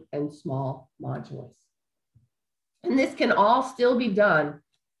damping and small modulus. And this can all still be done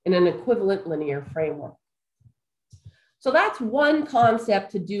in an equivalent linear framework. So that's one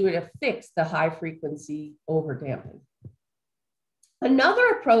concept to do to fix the high frequency overdamping. Another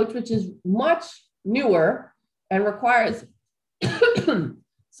approach, which is much newer and requires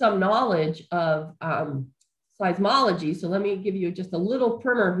some knowledge of seismology. So let me give you just a little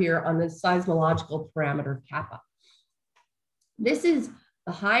primer here on this seismological parameter kappa. This is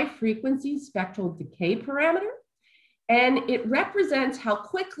the high frequency spectral decay parameter, and it represents how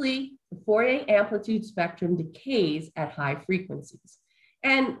quickly the Fourier amplitude spectrum decays at high frequencies.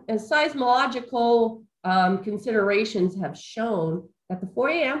 And as seismological considerations have shown that the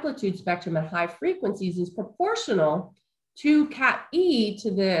Fourier amplitude spectrum at high frequencies is proportional to cap E to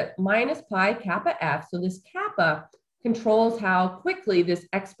the minus pi kappa F. So this kappa controls how quickly this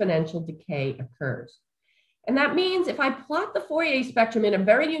exponential decay occurs. And that means if I plot the Fourier spectrum in a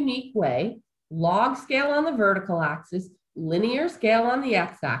very unique way, log scale on the vertical axis, linear scale on the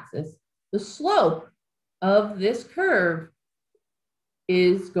x-axis, the slope of this curve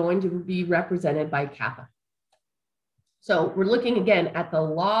is going to be represented by kappa. So we're looking again at the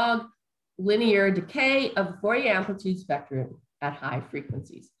log linear decay of the Fourier amplitude spectrum at high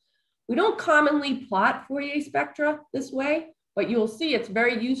frequencies. We don't commonly plot Fourier spectra this way, but you'll see it's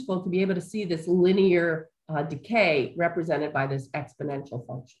very useful to be able to see this linear decay represented by this exponential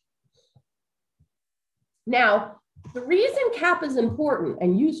function. Now, the reason kappa is important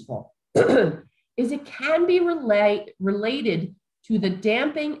and useful is it can be related to the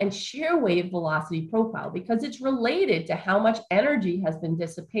damping and shear wave velocity profile, because it's related to how much energy has been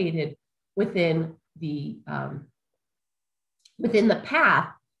dissipated within the path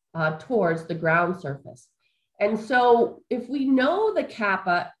towards the ground surface. And so if we know the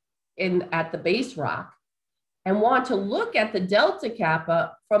kappa at the base rock and want to look at the delta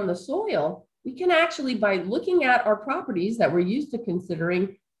kappa from the soil, we can actually, by looking at our properties that we're used to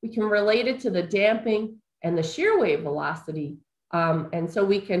considering, we can relate it to the damping and the shear wave velocity. And so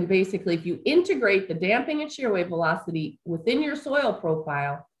we can basically, if you integrate the damping and shear wave velocity within your soil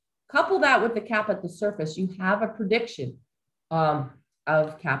profile, couple that with the kappa at the surface, you have a prediction of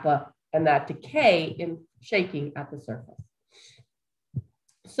kappa and that decay in shaking at the surface.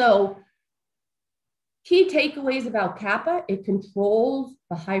 So key takeaways about kappa: it controls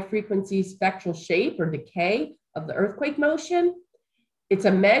the high frequency spectral shape or decay of the earthquake motion. It's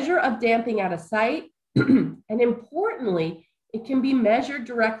a measure of damping at a site. And importantly, it can be measured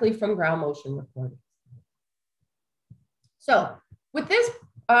directly from ground motion recordings. So with this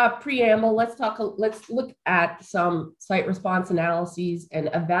preamble, let's look at some site response analyses and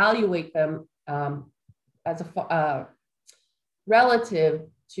evaluate them as a relative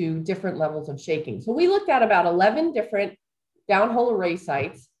to different levels of shaking. So we looked at about 11 different downhole array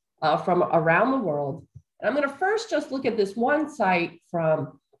sites from around the world. And I'm going to first just look at this one site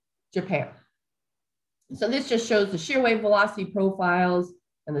from Japan. So this just shows the shear wave velocity profiles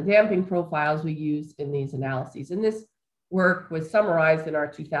and the damping profiles we used in these analyses. And this work was summarized in our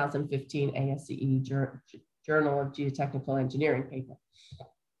 2015 ASCE Journal of Geotechnical Engineering paper.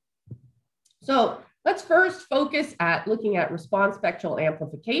 So let's first focus at looking at response spectral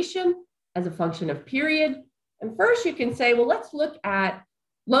amplification as a function of period. And first you can say, well, let's look at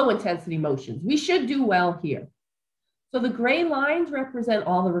low intensity motions. We should do well here. So the gray lines represent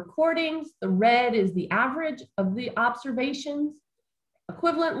all the recordings. The red is the average of the observations.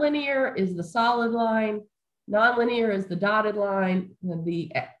 Equivalent linear is the solid line. Nonlinear is the dotted line. And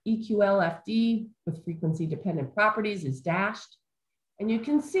the EQLFD with frequency dependent properties is dashed. And you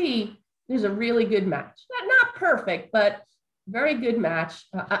can see there's a really good match. Not perfect, but very good match.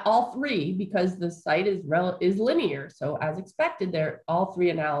 All three, because the site is linear. So as expected, all three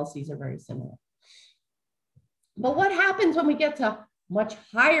analyses are very similar. But what happens when we get to much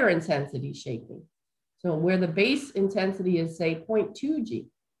higher intensity shaking? So where the base intensity is, say, 0.2 G.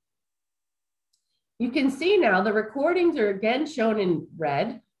 You can see now the recordings are again shown in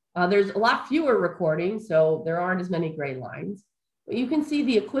red. There's a lot fewer recordings, so there aren't as many gray lines. But you can see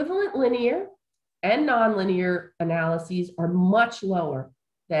the equivalent linear and nonlinear analyses are much lower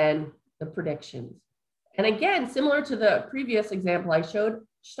than the predictions. And again, similar to the previous example I showed,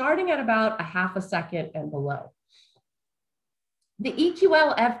 starting at about a half a second and below. The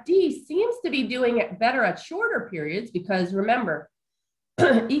EQLFD seems to be doing it better at shorter periods because remember,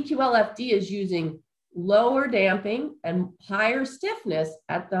 EQLFD is using lower damping and higher stiffness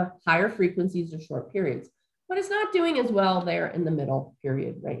at the higher frequencies or short periods, but it's not doing as well there in the middle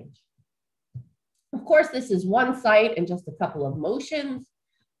period range. Of course, this is one site and just a couple of motions.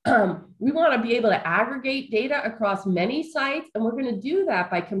 We want to be able to aggregate data across many sites, and we're going to do that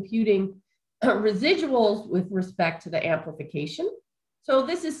by computing residuals with respect to the amplification. So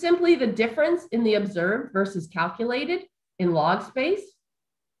this is simply the difference in the observed versus calculated in log space.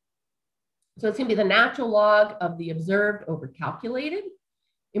 So it's going to be the natural log of the observed over calculated.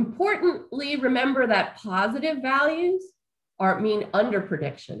 Importantly, remember that positive values mean under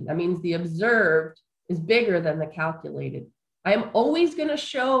prediction. That means the observed is bigger than the calculated. I am always going to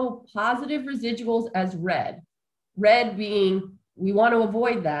show positive residuals as red. Red being we want to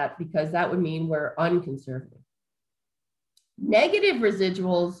avoid that because that would mean we're unconservative. Negative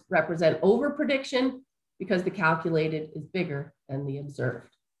residuals represent over prediction because the calculated is bigger than the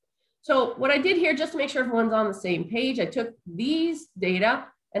observed. So what I did here, just to make sure everyone's on the same page, I took these data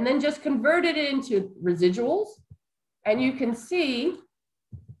and then just converted it into residuals. And you can see,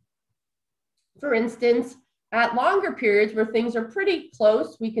 for instance, At longer periods where things are pretty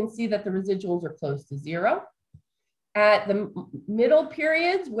close, we can see that the residuals are close to 0. At the middle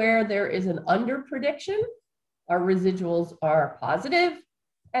periods where there is an under prediction, our residuals are positive.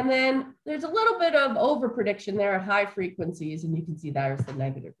 And then there's a little bit of over prediction there at high frequencies, and you can see there's the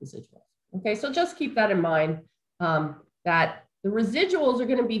negative residuals. Okay, so just keep that in mind, that the residuals are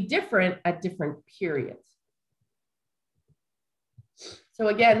going to be different at different periods. So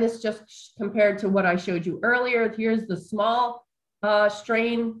again, this just compared to what I showed you earlier. Here's the small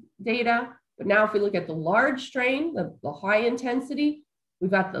strain data. But now if we look at the large strain, the high intensity, we've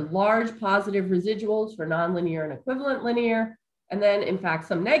got the large positive residuals for nonlinear and equivalent linear. And then in fact,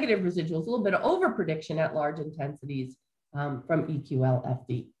 some negative residuals, a little bit of over prediction at large intensities from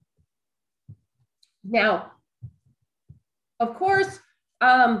EQL-FD. Now, of course,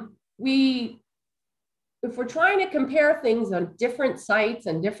 if we're trying to compare things on different sites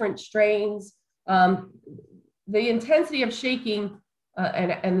and different strains, the intensity of shaking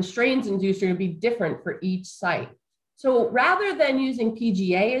and the strains induced are going to be different for each site. So rather than using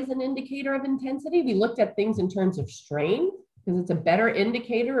PGA as an indicator of intensity, we looked at things in terms of strain because it's a better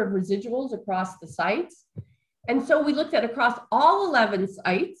indicator of residuals across the sites. And so we looked at across all 11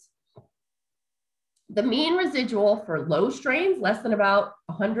 sites, the mean residual for low strains, less than about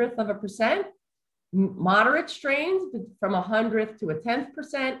 1/100%, moderate strains from 100th to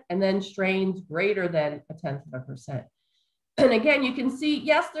 1/10%, and then strains greater than 1/10%. And again, you can see,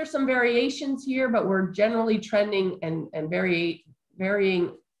 yes, there's some variations here, but we're generally trending and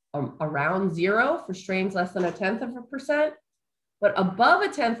varying around 0 for strains less than 1/10%. But above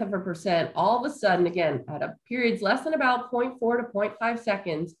 1/10%, all of a sudden, again, at periods less than about 0.4 to 0.5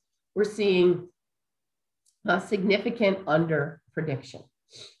 seconds, we're seeing a significant under prediction.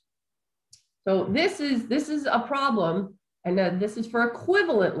 So this is a problem, and this is for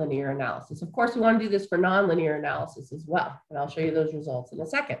equivalent linear analysis. Of course, we want to do this for nonlinear analysis as well, and I'll show you those results in a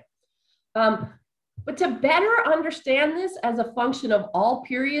second. But to better understand this as a function of all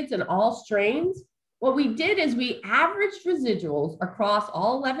periods and all strains, what we did is we averaged residuals across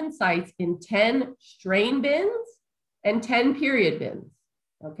all 11 sites in 10 strain bins and 10 period bins.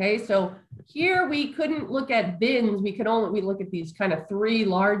 Okay, so here we couldn't look at bins, we look at these kind of 3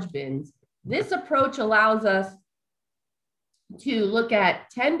 large bins. This approach allows us to look at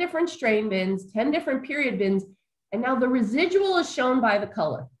 10 different strain bins, 10 different period bins, and now the residual is shown by the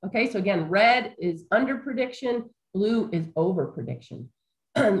color. Okay, so again, red is under prediction, blue is over prediction.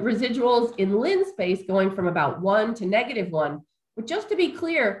 Residuals in Lin space going from about 1 to -1. But just to be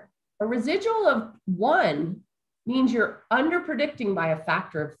clear, a residual of 1 means you're under predicting by a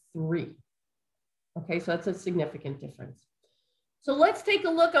factor of 3. Okay, so that's a significant difference. So let's take a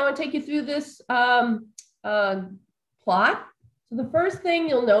look. I want to take you through this plot. So the first thing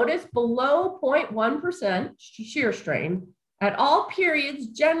you'll notice, below 0.1% shear strain, at all periods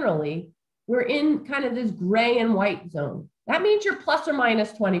generally, we're in kind of this gray and white zone. That means you're plus or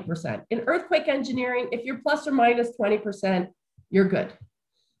minus 20%. In earthquake engineering, if you're plus or minus 20%, you're good.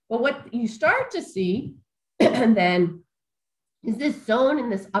 But what you start to see and then is this zone in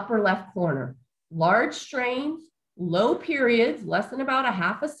this upper left corner. Large strains, low periods, less than about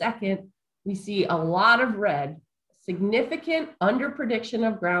 1/2 second. We see a lot of red, significant under prediction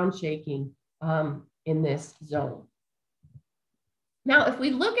of ground shaking in this zone. Now, if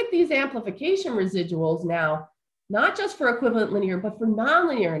we look at these amplification residuals now, not just for equivalent linear, but for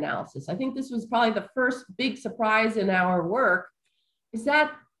nonlinear analysis, I think this was probably the first big surprise in our work, is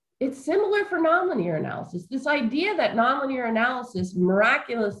that it's similar for nonlinear analysis. This idea that nonlinear analysis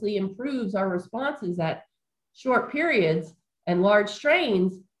miraculously improves our responses at short periods and large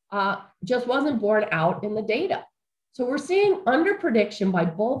strains just wasn't borne out in the data. So we're seeing under prediction by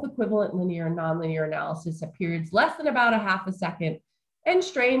both equivalent linear and nonlinear analysis at periods less than about 1/2 second and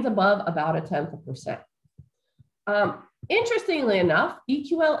strains above about 1/10%. Interestingly enough,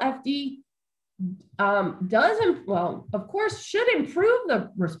 EQL-FD well, of course, should improve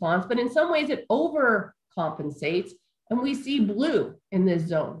the response, but in some ways it overcompensates, and we see blue in this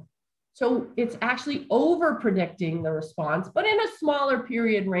zone. So it's actually over predicting the response, but in a smaller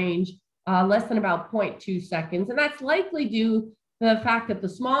period range, less than about 0.2 seconds. And that's likely due to the fact that the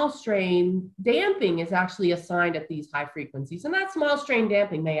small strain damping is actually assigned at these high frequencies, and that small strain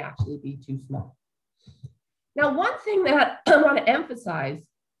damping may actually be too small. Now, one thing that I want to emphasize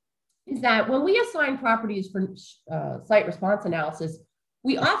is that when we assign properties for site response analysis,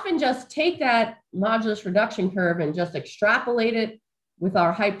 we often just take that modulus reduction curve and just extrapolate it with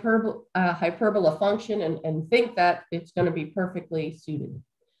our hyperbola function and think that it's going to be perfectly suited.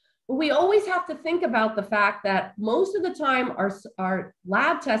 we always have to think about the fact that most of the time our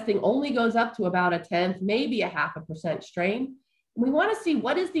lab testing only goes up to about 1/10, maybe 0.5% strain. We want to see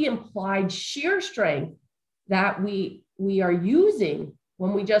what is the implied shear strength that we are using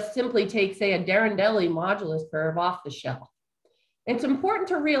when we just simply take, say, a Darandelli modulus curve off the shelf. It's important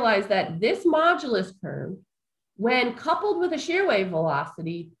to realize that this modulus curve, when coupled with a shear wave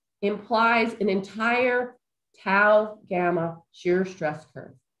velocity, implies an entire tau gamma shear stress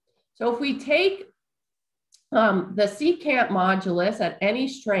curve. So if we take the secant modulus at any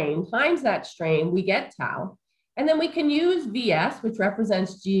strain times that strain, we get tau. And then we can use VS, which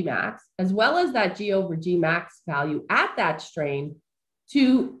represents G max, as well as that G over G max value at that strain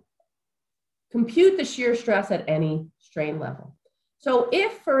to compute the shear stress at any strain level. So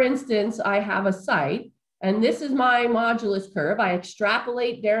if, for instance, I have a site, and this is my modulus curve, I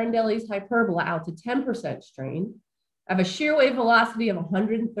extrapolate Darandelli's hyperbola out to 10% strain, I have a shear wave velocity of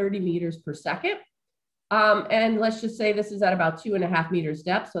 130 meters per second. And let's just say this is at about 2.5 meters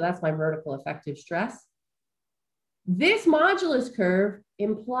depth, so that's my vertical effective stress. This modulus curve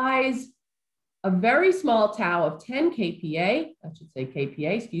implies a very small tau of 10 kPa, I should say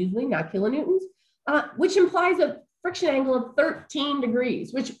kPa, excuse me, not kilonewtons, which implies a friction angle of 13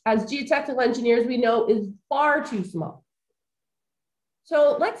 degrees, which as geotechnical engineers, we know is far too small.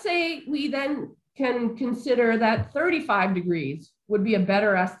 So let's say we then can consider that 35 degrees would be a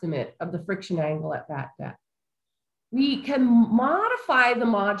better estimate of the friction angle at that depth. We can modify the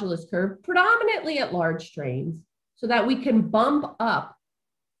modulus curve predominantly at large strains so that we can bump up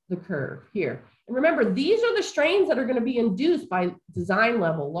the curve here. And remember, these are the strains that are going to be induced by design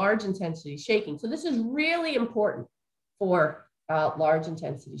level, large intensity shaking. So this is really important for large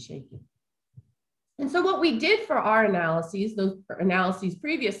intensity shaking. And so what we did for our analyses, those analyses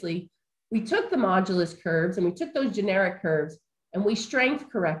previously, we took the modulus curves and we took those generic curves and we strength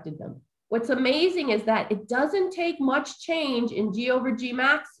corrected them. What's amazing is that it doesn't take much change in G over G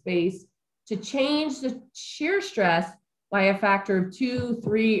max space to change the shear stress by a factor of 2,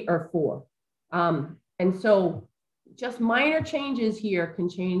 3, or 4. And so just minor changes here can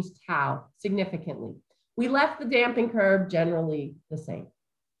change tau significantly. We left the damping curve generally the same.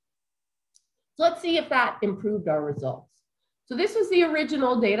 So let's see if that improved our results. So this was the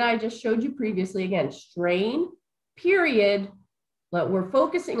original data I just showed you previously. Again, strain, period. We're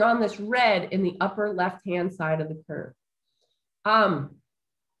focusing on this red in the upper left-hand side of the curve.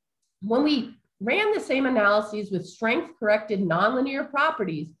 When we ran the same analyses with strength-corrected nonlinear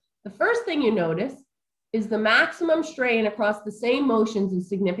properties, the first thing you notice is the maximum strain across the same motions is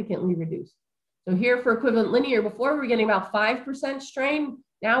significantly reduced. So here for equivalent linear, before we were getting about 5% strain,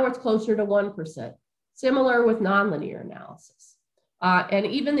 now it's closer to 1%. Similar with nonlinear analysis. And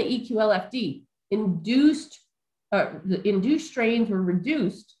even the EQLFD, the induced strains were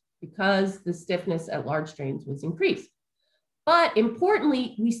reduced because the stiffness at large strains was increased. But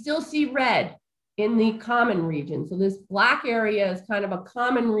importantly, we still see red in the common region. So this black area is kind of a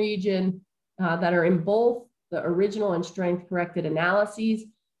common region that are in both the original and strength corrected analyses.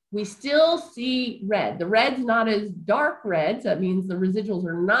 We still see red. The red's not as dark red, so that means the residuals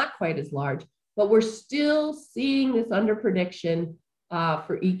are not quite as large, but we're still seeing this under prediction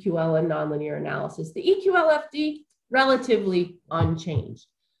for EQL and nonlinear analysis. The EQLFD, relatively unchanged.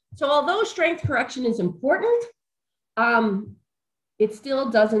 So although strength correction is important, it still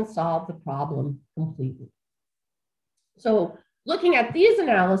doesn't solve the problem completely. So looking at these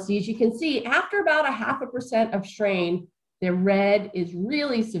analyses, you can see after about 0.5% of strain, the red is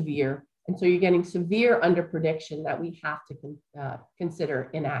really severe. And so you're getting severe under prediction that we have to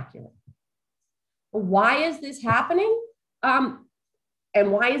consider inaccurate. Why is this happening?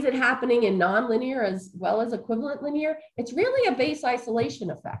 And why is it happening in nonlinear as well as equivalent linear? It's really a base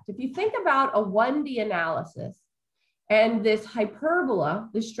isolation effect. If you think about a 1D analysis and this hyperbola,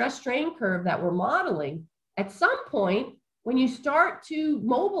 the stress strain curve that we're modeling, at some point, when you start to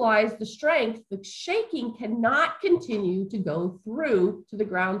mobilize the strength, the shaking cannot continue to go through to the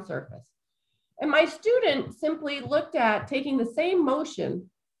ground surface. And my student simply looked at taking the same motion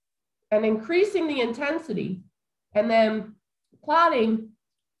and increasing the intensity and then plotting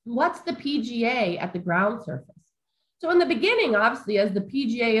what's the PGA at the ground surface. So in the beginning, obviously, as the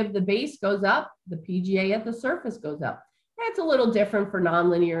PGA of the base goes up, the PGA at the surface goes up. That's a little different for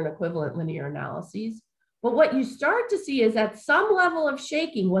nonlinear and equivalent linear analyses. But what you start to see is at some level of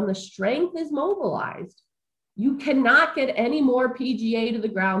shaking, when the strength is mobilized, you cannot get any more PGA to the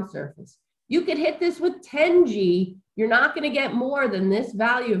ground surface. You could hit this with 10G, you're not going to get more than this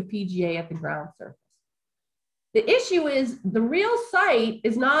value of PGA at the ground surface. The issue is the real site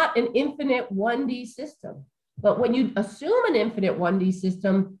is not an infinite 1D system. But when you assume an infinite 1D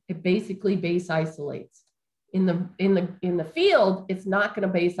system, it basically base isolates. In the field, it's not going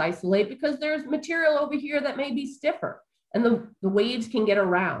to base isolate because there's material over here that may be stiffer and the waves can get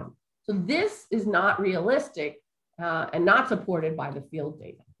around. So this is not realistic and not supported by the field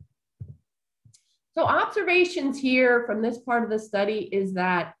data. So observations here from this part of the study is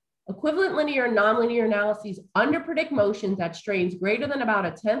that equivalent linear and nonlinear analyses underpredict motions at strains greater than about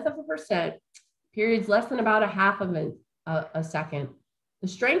 0.1%, periods less than about 0.5 a second. The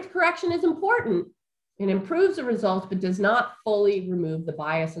strength correction is important. It improves the results, but does not fully remove the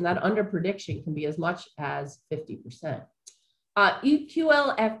bias, and that underprediction can be as much as 50%.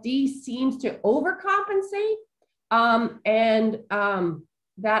 EQLFD seems to overcompensate,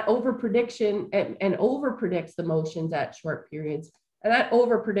 that overprediction and overpredicts the motions at short periods, and that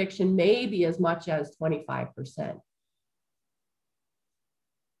overprediction may be as much as 25%.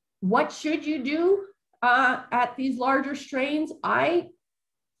 What should you do at these larger strains? I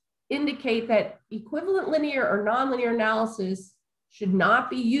indicate that equivalent linear or nonlinear analysis should not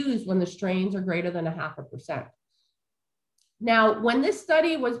be used when the strains are greater than 0.5%. Now, when this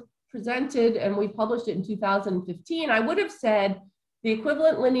study was presented and we published it in 2015, I would have said the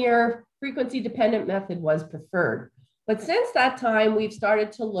equivalent linear frequency dependent method was preferred. But since that time, we've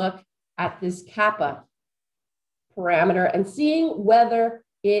started to look at this kappa parameter and seeing whether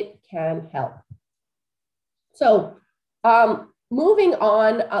it can help. So moving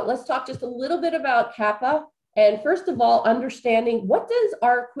on, let's talk just a little bit about kappa. And first of all, understanding what does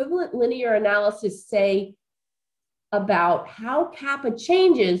our equivalent linear analysis say about how kappa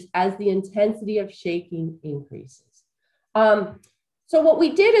changes as the intensity of shaking increases. So what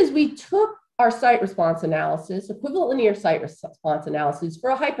we did is we took our site response analysis, equivalent linear site response analysis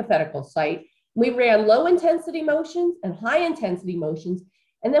for a hypothetical site. We ran low intensity motions and high intensity motions,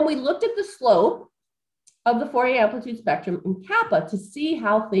 and then we looked at the slope of the Fourier amplitude spectrum in kappa to see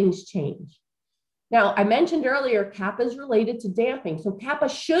how things change. Now, I mentioned earlier, kappa is related to damping. So kappa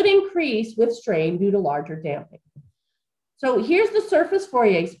should increase with strain due to larger damping. So here's the surface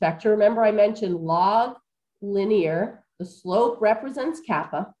Fourier spectrum. Remember, I mentioned log linear. The slope represents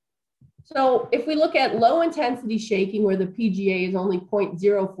kappa. So if we look at low intensity shaking where the PGA is only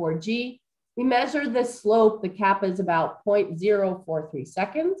 0.04 G, we measure this slope, the kappa is about 0.043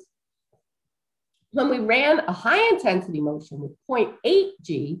 seconds. When we ran a high intensity motion with 0.8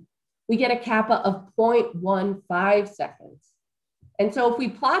 G, we get a kappa of 0.15 seconds. And so if we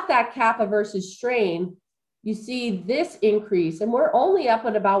plot that kappa versus strain, you see this increase, and we're only up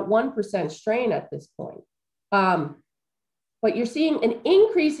at about 1% strain at this point. But you're seeing an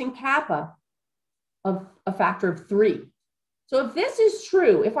increase in kappa of a factor of 3. So if this is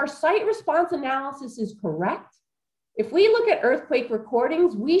true, if our site response analysis is correct, if we look at earthquake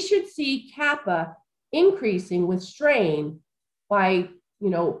recordings, we should see kappa increasing with strain by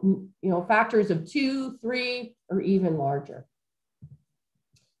factors of 2, 3, or even larger.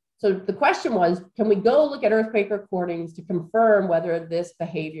 So the question was, can we go look at earthquake recordings to confirm whether this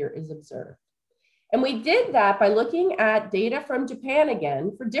behavior is observed? And we did that by looking at data from Japan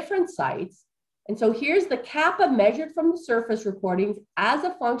again for different sites. And so here's the kappa measured from the surface recordings as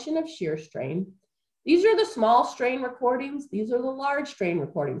a function of shear strain. These are the small strain recordings. These are the large strain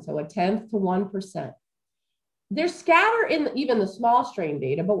recordings, so 1/10 to 1%. They're scattered in even the small strain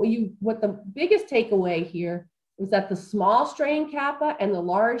data, but what the biggest takeaway here was that the small strain kappa and the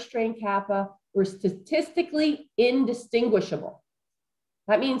large strain kappa were statistically indistinguishable.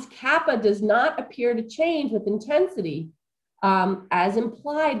 That means kappa does not appear to change with intensity as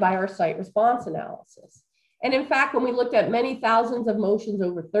implied by our site response analysis. And in fact, when we looked at many thousands of motions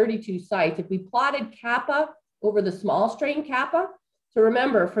over 32 sites, if we plotted kappa over the small strain kappa, so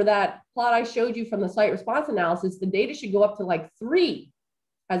remember for that plot I showed you from the site response analysis, the data should go up to like 3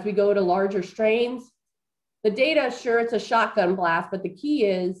 as we go to larger strains. The data, sure, it's a shotgun blast, but the key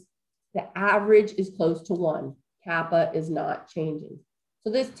is the average is close to 1. Kappa is not changing. So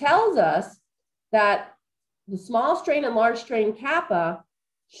this tells us that the small strain and large strain kappa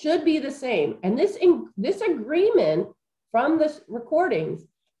should be the same. And this agreement from the recordings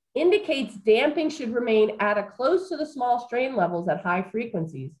indicates damping should remain at a close to the small strain levels at high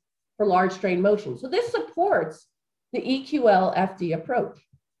frequencies for large strain motion. So this supports the EQL-FD approach.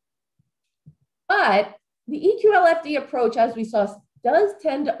 But the EQL-FD approach, as we saw, does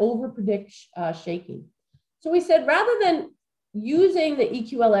tend to overpredict shaking. So we said, rather than using the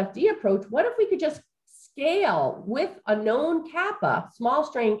EQL-FD approach, what if we could just scale with a known kappa, small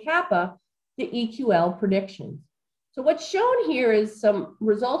strain kappa, the EQL predictions? So what's shown here is some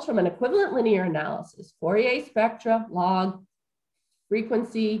results from an equivalent linear analysis, Fourier spectra, log,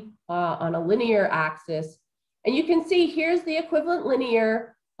 frequency on a linear axis. And you can see here's the equivalent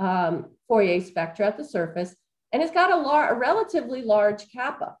linear Fourier spectra at the surface, and it's got a relatively large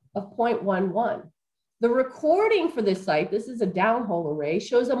kappa of 0.11. The recording for this site, this is a downhole array,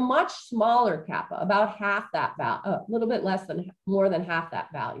 shows a much smaller kappa, about half that value, a little bit less than, more than half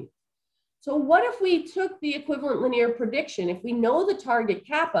that value. So what if we took the equivalent linear prediction? If we know the target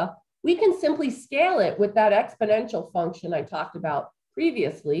kappa, we can simply scale it with that exponential function I talked about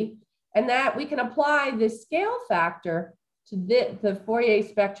previously, and that we can apply this scale factor to the Fourier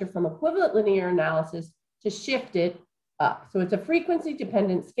spectra from equivalent linear analysis to shift it up. So it's a frequency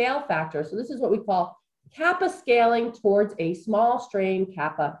dependent scale factor. So this is what we call kappa scaling towards a small strain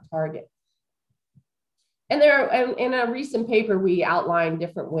kappa target. And in a recent paper, we outlined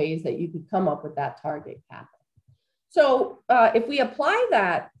different ways that you could come up with that target kappa. So if we apply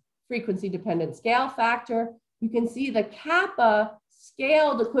that frequency dependent scale factor, you can see the kappa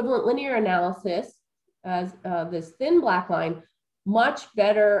scaled equivalent linear analysis as this thin black line much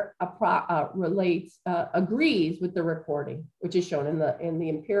better agrees with the recording, which is shown in the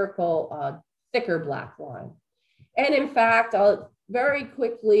empirical thicker black line. And in fact, very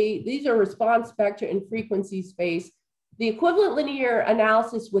quickly, these are response spectra in frequency space. The equivalent linear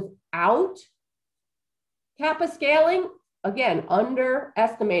analysis without kappa scaling, again,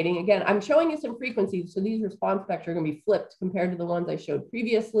 underestimating. Again, I'm showing you some frequencies, so these response spectra are going to be flipped compared to the ones I showed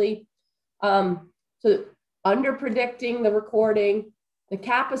previously. So under predicting the recording, the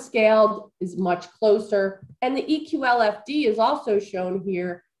kappa scaled is much closer, and the EQLFD is also shown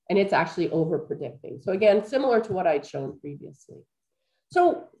here, and it's actually over predicting. So again, similar to what I'd shown previously.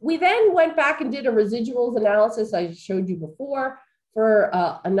 So we then went back and did a residuals analysis I showed you before for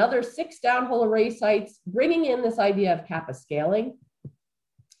another 6 downhole array sites, bringing in this idea of kappa scaling.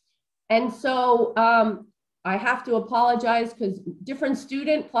 And so I have to apologize because different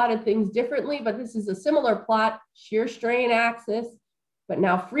student plotted things differently, but this is a similar plot, shear strain axis, but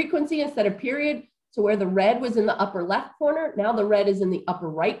now frequency instead of period. So where the red was in the upper left corner, now the red is in the upper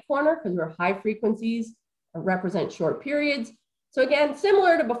right corner because we're high frequencies represent short periods. So again,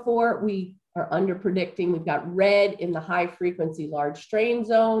 similar to before, we are under predicting. We've got red in the high frequency large strain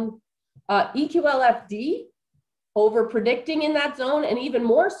zone. EQLFD, over predicting in that zone, and even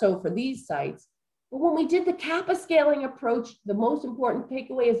more so for these sites. But when we did the kappa scaling approach, the most important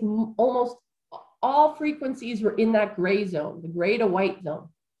takeaway is almost all frequencies were in that gray zone, the gray to white zone.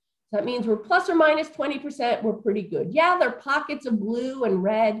 So that means we're plus or minus 20%, we're pretty good. Yeah, there are pockets of blue and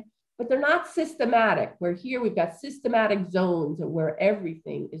red, but they're not systematic, where here we've got systematic zones where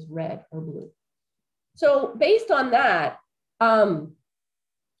everything is red or blue. So based on that,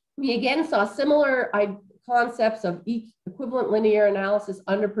 we again saw similar concepts of equivalent linear analysis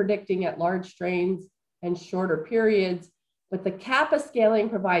under predicting at large strains and shorter periods, but the kappa scaling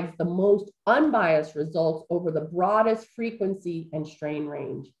provides the most unbiased results over the broadest frequency and strain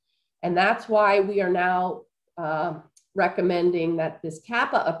range. And that's why we are now recommending that this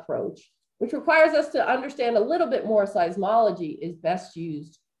kappa approach, which requires us to understand a little bit more seismology, is best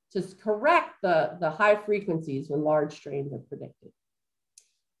used to correct the high frequencies when large strains are predicted.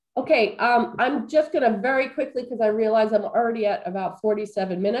 Okay, I'm just going to very quickly, because I realize I'm already at about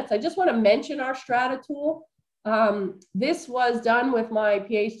 47 minutes. I just want to mention our Strata tool. This was done with my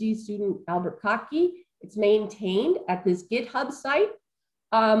PhD student, Albert Kaki. It's maintained at this GitHub site.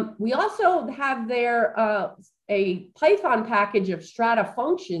 We also have there a Python package of Strata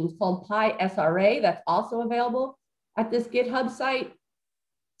functions called PySRA that's also available at this GitHub site.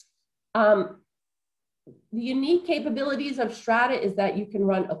 The unique capabilities of Strata is that you can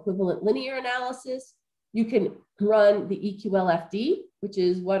run equivalent linear analysis. You can run the EQLFD, which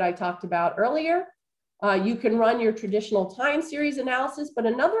is what I talked about earlier. You can run your traditional time series analysis, but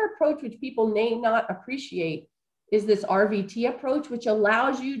another approach which people may not appreciate is this RVT approach, which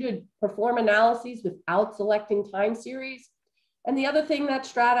allows you to perform analyses without selecting time series. And the other thing that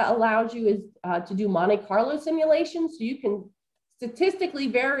Strata allows you is to do Monte Carlo simulations. So you can statistically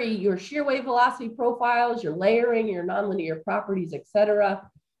vary your shear wave velocity profiles, your layering, your nonlinear properties, et cetera.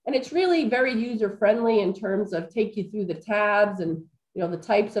 And it's really very user-friendly in terms of take you through the tabs and the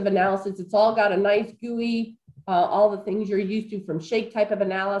types of analysis. It's all got a nice GUI, all the things you're used to from shake type of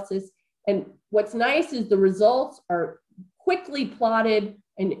analysis. And what's nice is the results are quickly plotted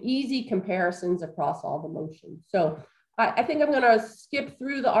and easy comparisons across all the motions. So I think I'm going to skip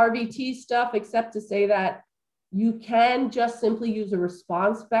through the RVT stuff, except to say that you can just simply use a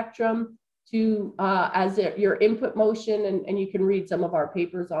response spectrum to as your input motion, and you can read some of our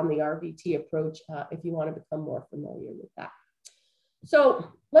papers on the RVT approach if you want to become more familiar with that. So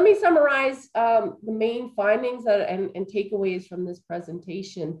let me summarize the main findings and takeaways from this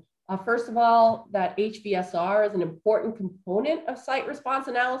presentation. First of all, that HVSR is an important component of site response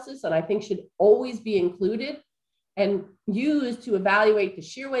analysis, and I think should always be included and used to evaluate the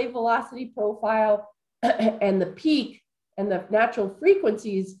shear wave velocity profile and the peak and the natural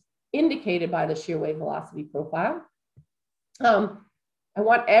frequencies indicated by the shear wave velocity profile. I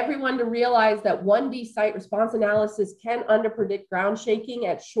want everyone to realize that 1D site response analysis can underpredict ground shaking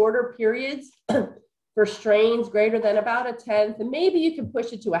at shorter periods for strains greater than about 1/10, and maybe you can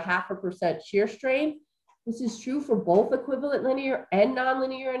push it to 0.5% shear strain. This is true for both equivalent linear and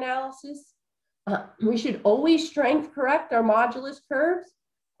nonlinear analysis. We should always strength correct our modulus curves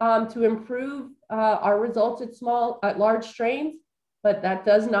to improve our results at large strains, but that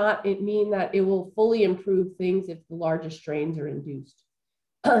does not mean that it will fully improve things if the largest strains are induced.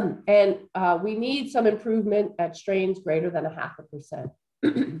 And we need some improvement at strains greater than 0.5%.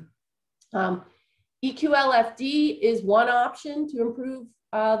 EQLFD is one option to improve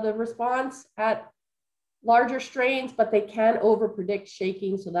the response at larger strains, but they can overpredict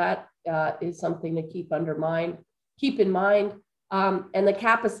shaking, so that is something to keep in mind. And the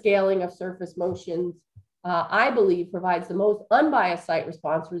kappa scaling of surface motions, I believe, provides the most unbiased site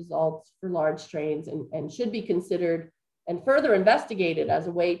response results for large strains and should be considered and further investigated as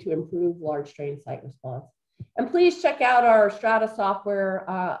a way to improve large strain site response. And please check out our Strata software.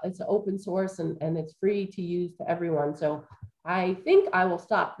 It's open source and it's free to use to everyone. So I think I will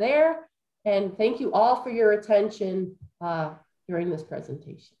stop there. And thank you all for your attention during this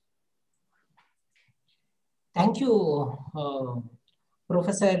presentation. Thank you,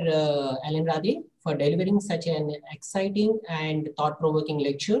 Professor Ellen Rathje, for delivering such an exciting and thought-provoking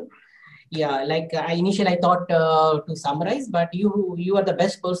lecture. Yeah, like initially I thought to summarize, but you are the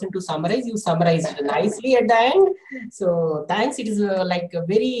best person to summarize. You summarized nicely at the end. So thanks. It is like a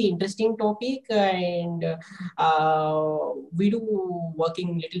very interesting topic, and we do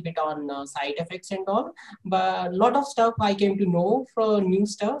working little bit on side effects and all. But a lot of stuff I came to know from new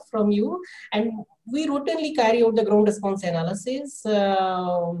stuff from you, and we routinely carry out the ground response analysis,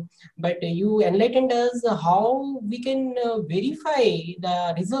 but you enlightened us how we can verify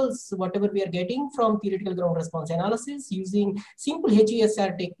the results, whatever we are getting from theoretical ground response analysis using simple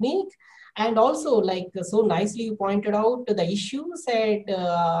HVSR technique. And also, like so nicely you pointed out the issues at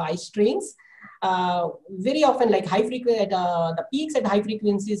ice strains. Very often, like high frequency, the peaks at high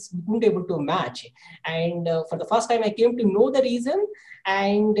frequencies we couldn't able to match. And for the first time, I came to know the reason.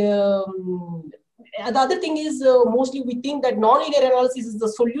 And the other thing is mostly we think that nonlinear analysis is the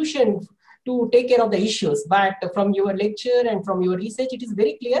solution to take care of the issues. But from your lecture and from your research, it is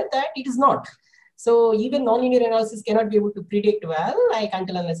very clear that it is not. So even nonlinear analysis cannot be able to predict well, like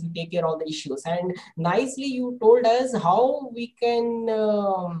until unless we take care of all the issues. And nicely you told us how we can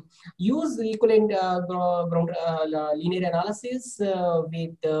use the equivalent linear analysis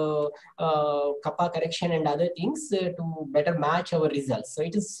with kappa correction and other things to better match our results. So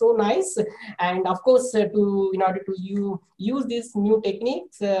it is so nice. And of course, in order to use these new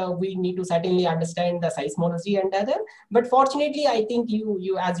techniques, we need to certainly understand the seismology and other. But fortunately, I think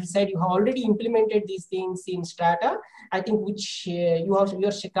you as you said, you have already implemented these things in Strata, I think, which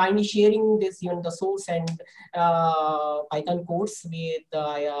you're kindly sharing this, the source and Python codes with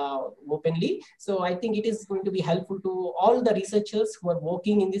openly. So I think it is going to be helpful to all the researchers who are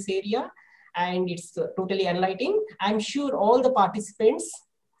working in this area, and it's totally enlightening. I'm sure all the participants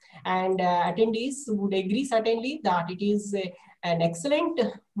and attendees would agree certainly that it is an excellent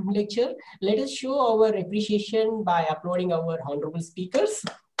lecture. Let us show our appreciation by applauding our honorable speakers.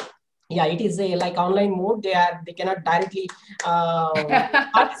 Yeah, it is a like online mode. They cannot directly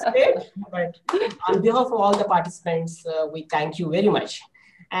participate, but on behalf of all the participants, we thank you very much.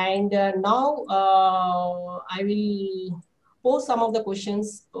 And now I will pose some of the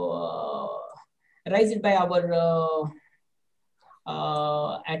questions raised by our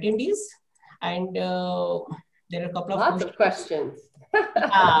attendees, and there are a couple of lots of questions.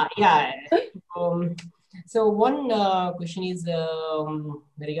 Yeah. So one question is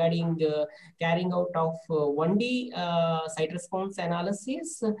regarding carrying out of 1D site response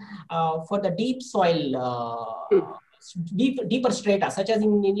analysis for the deep soil, deeper strata, such as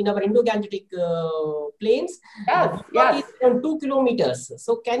in our Indo-Gangetic plains. Yes, yes. Is around 2 kilometers.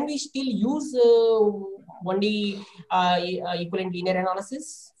 So can we still use 1D equivalent linear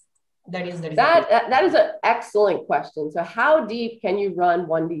analysis? That is an excellent question. So how deep can you run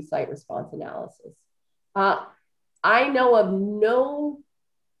 1D site response analysis? I know of no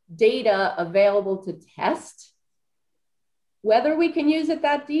data available to test whether we can use it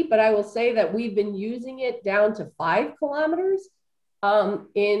that deep, but I will say that we've been using it down to 5 kilometers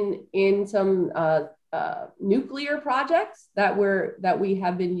in some nuclear projects that we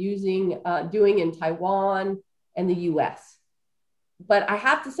have been doing in Taiwan and the US. But I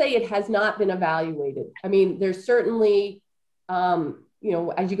have to say it has not been evaluated. I mean, there's certainly, you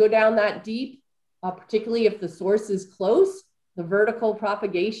know, as you go down that deep, particularly if the source is close, the vertical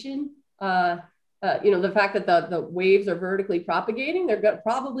propagation, you know, the fact that the waves are vertically propagating, they're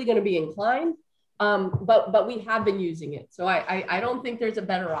probably going to be inclined. But we have been using it, so I don't think there's a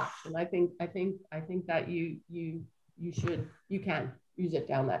better option. I think that you can use it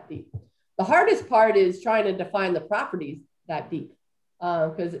down that deep. The hardest part is trying to define the properties that deep,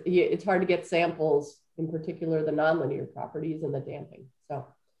 because it's hard to get samples, in particular the nonlinear properties and the damping. So,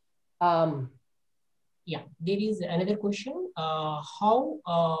 yeah, there is another question: how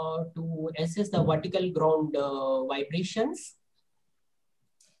to assess the vertical ground vibrations?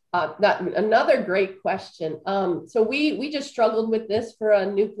 Another great question. So we just struggled with this for a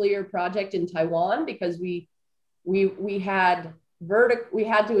nuclear project in Taiwan because we had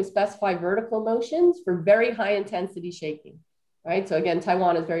to specify vertical motions for very high intensity shaking, right? So again,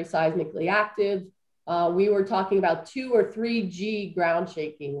 Taiwan is very seismically active. We were talking about 2 or 3 G ground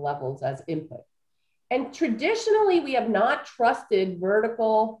shaking levels as input. And traditionally, we have not trusted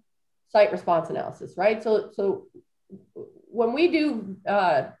vertical site response analysis, right? So when we do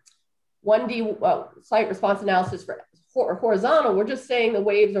 1D site response analysis for horizontal, we're just saying the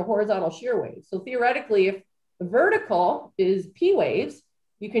waves are horizontal shear waves. So theoretically, if the vertical is P waves,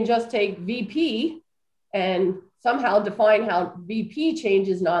 you can just take VP and somehow define how VP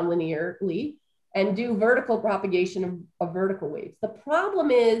changes nonlinearly and do vertical propagation of vertical waves. The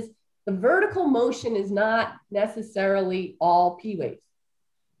problem is the vertical motion is not necessarily all P waves.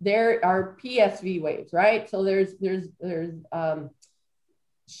 There are PSV waves, right? So there's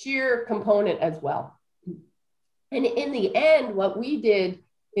shear component as well. And in the end, what we did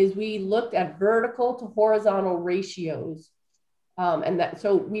is we looked at vertical to horizontal ratios.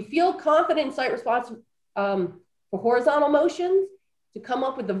 So we feel confident in site response for horizontal motions. To come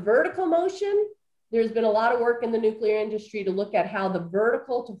up with the vertical motion, there's been a lot of work in the nuclear industry to look at how the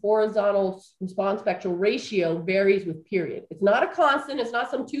vertical to horizontal response spectral ratio varies with period. It's not a constant, it's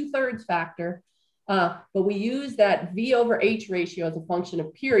not some 2/3 factor. But we use that V over H ratio as a function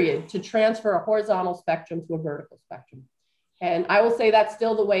of period to transfer a horizontal spectrum to a vertical spectrum. And I will say that's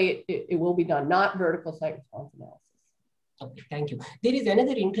still the way it will be done, not vertical site response analysis. Okay, thank you. There is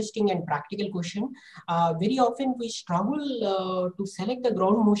another interesting and practical question. Very often we struggle to select the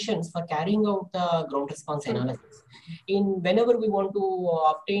ground motions for carrying out the ground response analysis. Whenever we want to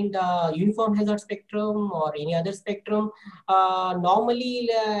obtain the uniform hazard spectrum or any other spectrum, normally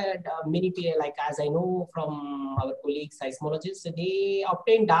many people, like as I know from our colleagues seismologists, they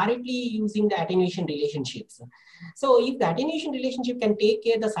obtain directly using the attenuation relationships. So if the attenuation relationship can take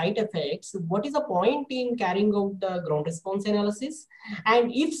care of the site effects, what is the point in carrying out the ground response analysis?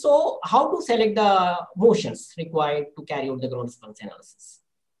 And if so, how to select the motions required to carry out the ground response analysis?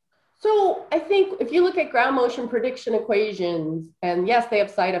 So I think if you look at ground motion prediction equations, and yes, they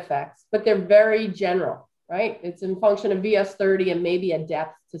have side effects, but they're very general, right? It's in function of VS30 and maybe a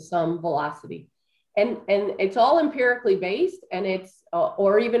depth to some velocity. And it's all empirically based, and it's,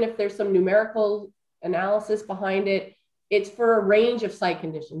 or even if there's some numerical analysis behind it, it's for a range of site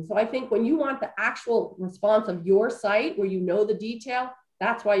conditions. So I think when you want the actual response of your site, where you know the detail,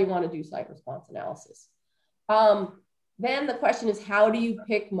 that's why you want to do site response analysis. Then the question is, how do you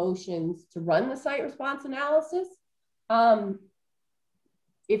pick motions to run the site response analysis?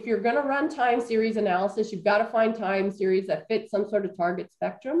 If you're going to run time series analysis, you've got to find time series that fit some sort of target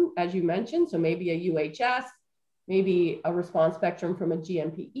spectrum, as you mentioned. So maybe a UHS, maybe a response spectrum from a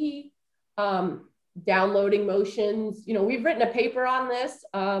GMPE. Downloading motions, you know, we've written a paper on this.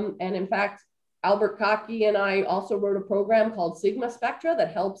 And in fact, Albert Kaki and I also wrote a program called Sigma Spectra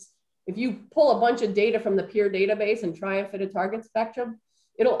that helps, if you pull a bunch of data from the peer database and try and fit a target spectrum,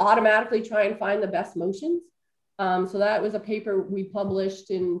 it'll automatically try and find the best motions. So that was a paper we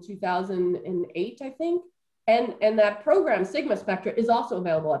published in 2008, I think. And that program, Sigma Spectra, is also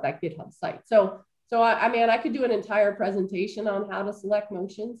available at that GitHub site. So I mean, I could do an entire presentation on how to select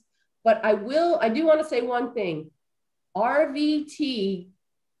motions. But I do want to say one thing. RVT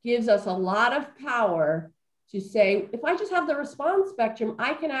gives us a lot of power to say, if I just have the response spectrum,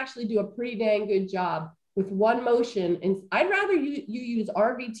 I can actually do a pretty dang good job with one motion. And I'd rather you use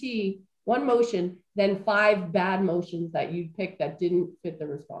RVT, one motion, than 5 bad motions that you picked that didn't fit the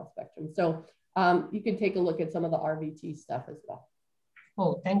response spectrum. So you can take a look at some of the RVT stuff as well.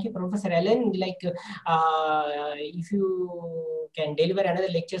 Oh, thank you, Professor Ellen. Like, if you can deliver another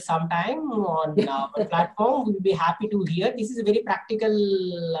lecture sometime on our platform, we'll be happy to hear. This is a very practical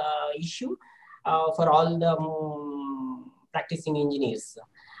issue. for all the practicing engineers.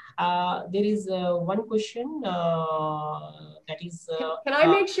 There is one question that is. Can I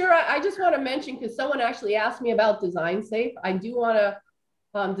make sure? I just want to mention, because someone actually asked me about Design Safe. I do want to,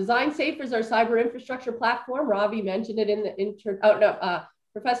 Design Safe is our cyber infrastructure platform. Ravi mentioned it in the intro. Oh, no,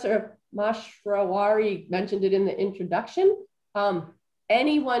 Professor Mashrawari mentioned it in the introduction.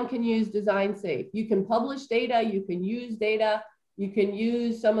 Anyone can use Design Safe. You can publish data, you can use data, you can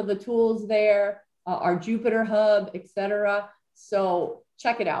use some of the tools there, our Jupyter Hub, etc. So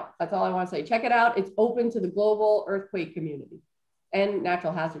check it out. That's all I want to say. Check it out. It's open to the global earthquake community and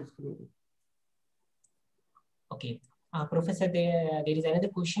natural hazards community. Okay. Professor, there is another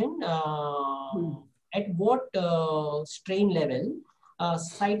question. At what strain level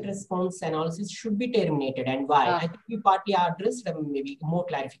site response analysis should be terminated and why? I think we partly addressed, maybe more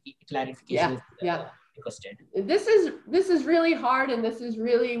clarification is requested. This is really hard, and this is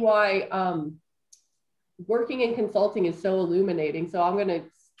really why working in consulting is so illuminating. So I'm going to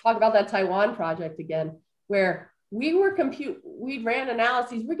talk about that Taiwan project again, where we ran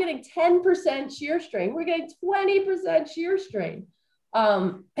analyses. We're getting 10% shear strain. We're getting 20% shear strain.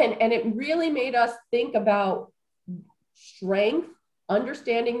 And it really made us think about strength,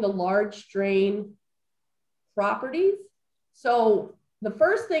 understanding the large strain properties. So the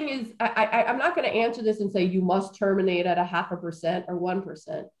first thing is, I'm not going to answer this and say you must terminate at 0.5% or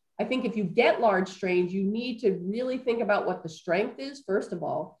 1%. I think if you get large strains, you need to really think about what the strength is, first of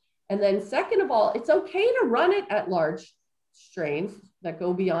all. And then second of all, it's okay to run it at large strains that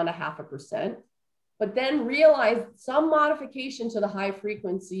go beyond 0.5%, but then realize some modification to the high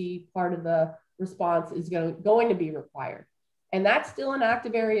frequency part of the response is going to be required. And that's still an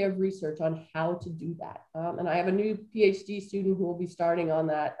active area of research on how to do that. And I have a new PhD student who will be starting on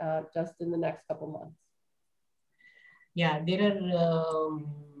that just in the next couple months. Yeah, there are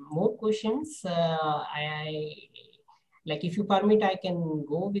more questions. Like if you permit, I can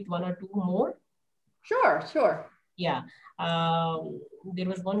go with one or two more. Sure, sure. Yeah, there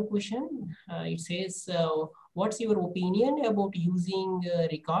was one question. It says, what's your opinion about using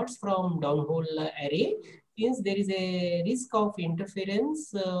records from downhole array? Since there is a risk of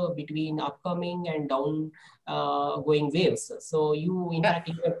interference between upcoming and going waves. So you, in fact,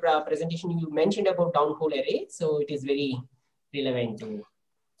 in your presentation, you mentioned about downhole array. So it is very relevant to.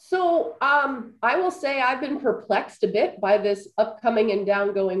 So I will say I've been perplexed a bit by this upcoming and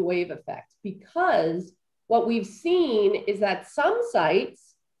downgoing wave effect, because what we've seen is that some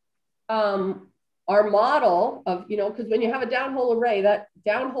sites, our model of, because when you have a downhole array, that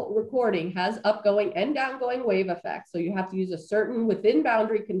downhole recording has upgoing and downgoing wave effects. So you have to use a certain within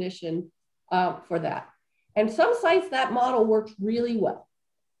boundary condition for that. And some sites, that model works really well.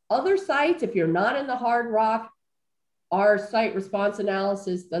 Other sites, if you're not in the hard rock, our site response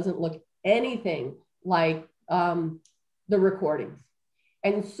analysis doesn't look anything like the recordings.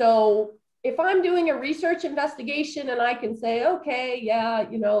 And so if I'm doing a research investigation and I can say, okay, yeah,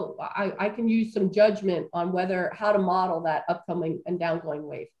 I can use some judgment on how to model that upcoming and downgoing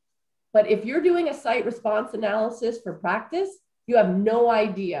wave. But if you're doing a site response analysis for practice, you have no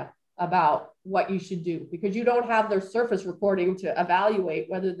idea about what you should do, because you don't have their surface recording to evaluate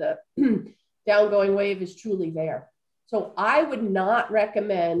whether the downgoing wave is truly there. So I would not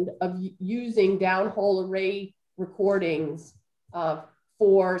recommend using downhole array recordings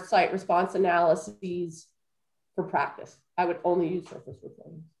for site response analyses for practice. I would only use surface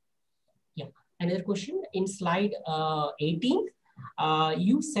recordings. Yeah. Another question in slide 18,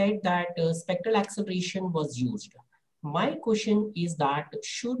 you said that spectral acceleration was used. My question is that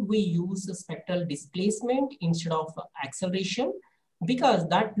should we use spectral displacement instead of acceleration? Because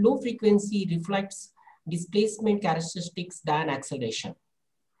that low frequency reflects displacement characteristics than acceleration.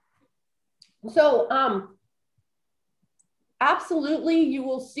 So absolutely, you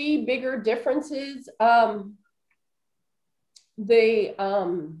will see bigger differences. At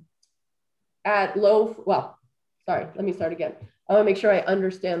low, well, sorry, let me start again. I want to make sure I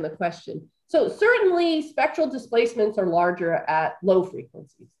understand the question. So certainly spectral displacements are larger at low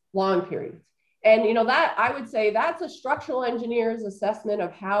frequencies, long periods. And that I would say that's a structural engineer's assessment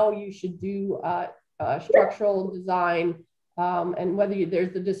of how you should do structural design, and whether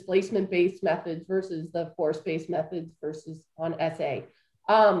there's the displacement-based methods versus the force-based methods versus on SA.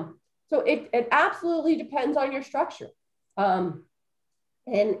 So it absolutely depends on your structure. I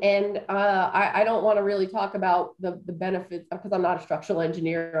don't want to really talk about the benefits, because I'm not a structural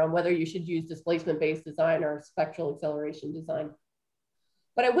engineer, on whether you should use displacement-based design or spectral acceleration design.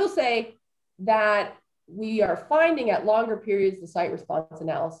 But I will say that we are finding at longer periods, the site response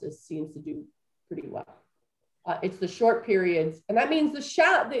analysis seems to do pretty well. It's the short periods. And that means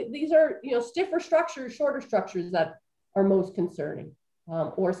these are, stiffer structures, shorter structures that are most concerning.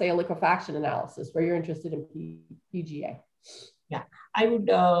 Or say a liquefaction analysis where you're interested in PGA. Yeah, I would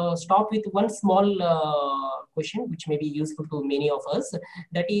stop with one small question, which may be useful to many of us.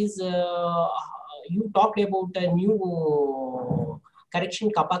 That is, you talked about a new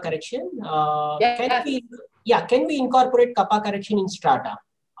correction, kappa correction. Yes. Can we incorporate kappa correction in strata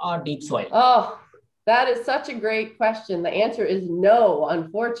or deep soil? Oh, that is such a great question. The answer is no,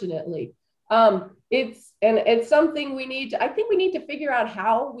 unfortunately. It's something I think we need to figure out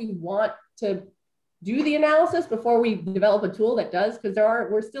how we want to do the analysis before we develop a tool that does, because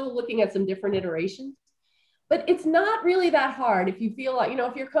we're still looking at some different iterations. But it's not really that hard if you feel like,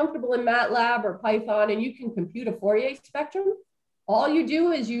 if you're comfortable in MATLAB or Python and you can compute a Fourier spectrum, all you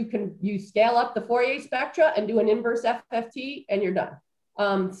do is you scale up the Fourier spectra and do an inverse FFT and you're done.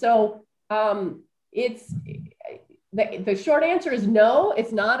 The short answer is no,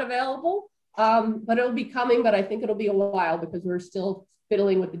 it's not available, but it'll be coming, but I think it'll be a while because we're still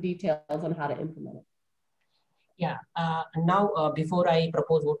fiddling with the details on how to implement it. Yeah, now before I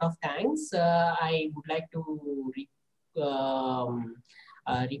propose vote of thanks, I would like to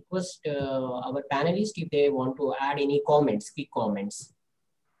request our panelists if they want to add any comments, quick comments.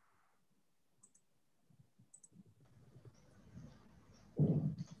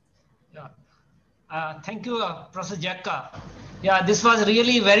 Thank you, Professor Jacka. Yeah, this was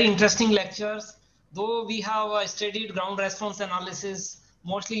really very interesting lectures. Though we have studied ground response analysis,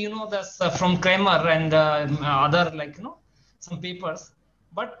 mostly, that's from Kramer and other, some papers.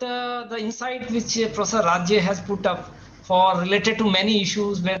 But the insight which Professor Rathje has put up for related to many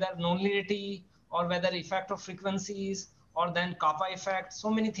issues, whether nonlinearity or whether effect of frequencies or then kappa effect, so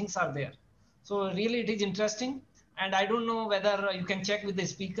many things are there. So really it is interesting. And I don't know whether you can check with the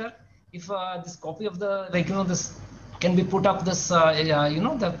speaker if this copy of the, this can be put up this,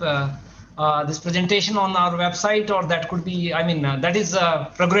 this presentation on our website, or that could be, that is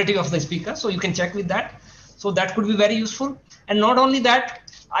prerogative of the speaker. So you can check with that. So that could be very useful. And not only that,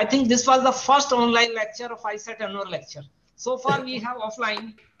 I think this was the first online lecture of ISET annual lecture. So far we have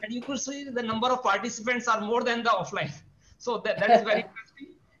offline, and you could see the number of participants are more than the offline. So that is very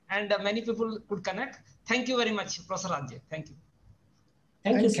interesting, and many people could connect. Thank you very much, Professor Rathje. Thank you.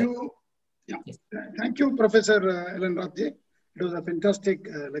 Thank you. Yeah. Thank you, Professor Ellen Rathje. It was a fantastic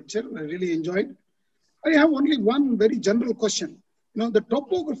lecture. I really enjoyed. I have only one very general question. The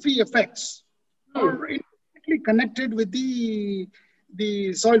topography effects are intimately connected with the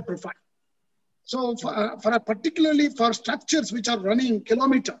soil profile. So particularly for structures which are running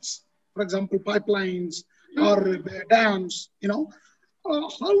kilometers, for example, pipelines or dams,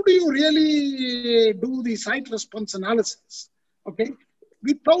 how do you really do the site response analysis, okay,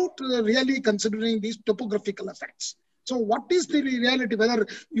 without really considering these topographical effects? So what is the reality, whether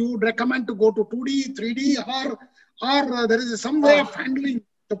you would recommend to go to 2D, 3D, or there is some way of handling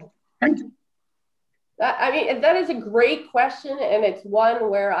topography? Thank you. That is a great question. And it's one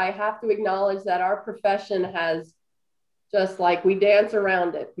where I have to acknowledge that our profession has just we dance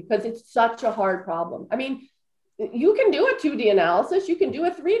around it because it's such a hard problem. You can do a 2D analysis, you can do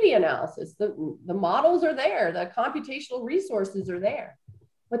a 3D analysis. The models are there, the computational resources are there,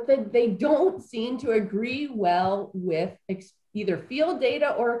 but they don't seem to agree well with either field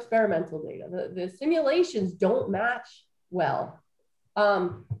data or experimental data. The simulations don't match well.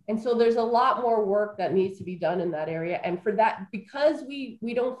 And so there's a lot more work that needs to be done in that area. And for that, because we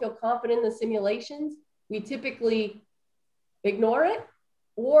don't feel confident in the simulations, we typically ignore it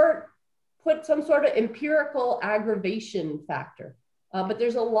or put some sort of empirical aggravation factor. But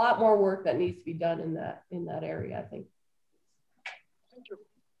there's a lot more work that needs to be done in that area, I think. Thank you.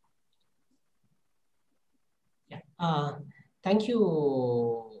 Yeah. Thank you,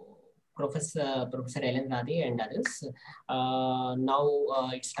 Professor Ellen Rathje and others. Now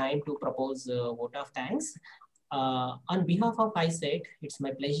it's time to propose a vote of thanks. On behalf of ISET, it's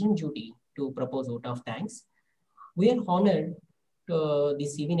my pleasure and duty to propose vote of thanks. We are honored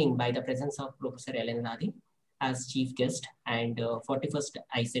this evening by the presence of Professor Ellen Rathje as chief guest and 41st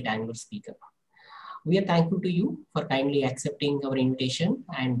ISET annual speaker. We are thankful to you for kindly accepting our invitation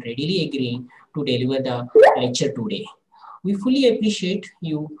and readily agreeing to deliver the lecture today. We fully appreciate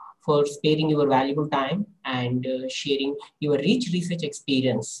you for sparing your valuable time and sharing your rich research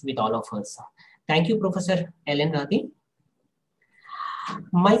experience with all of us. Thank you, Professor Ellen Rathje.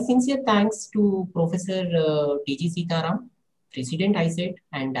 My sincere thanks to Professor T.G. Sitaram, President ISET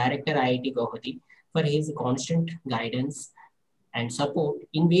and Director IIT Guwahati for his constant guidance and support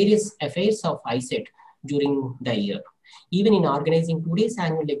in various affairs of ISET during the year. Even in organizing today's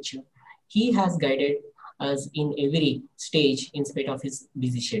annual lecture, he has guided us in every stage in spite of his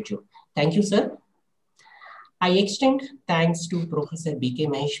busy schedule. Thank you, sir. I extend thanks to Professor B.K.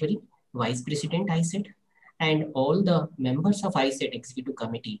 Maheshwari, Vice President ISET, and all the members of ISET Executive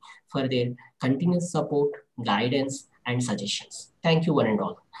Committee for their continuous support, guidance, and suggestions. Thank you one and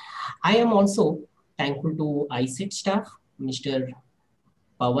all. I am also thankful to ISET staff, Mr.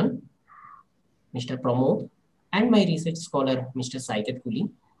 Pawan, Mr. Pramod, and my research scholar, Mr. Saikat Kuli,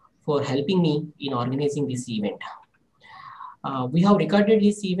 for helping me in organizing this event. We have recorded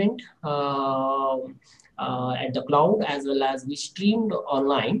this event at the cloud, as well as we streamed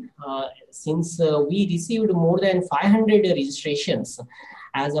online. Since we received more than 500 registrations,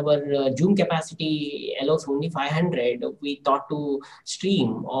 as our Zoom capacity allows only 500, we thought to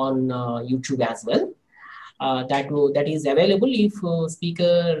stream on YouTube as well. That is available if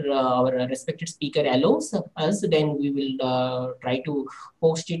our respected speaker allows us, then we will try to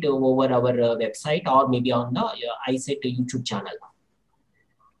post it over our website or maybe on the ISET YouTube channel.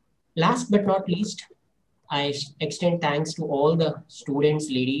 Last but not least, I extend thanks to all the students,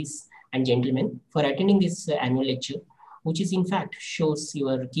 ladies and gentlemen for attending this annual lecture, which is in fact shows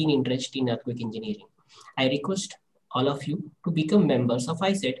your keen interest in earthquake engineering. I request all of you to become members of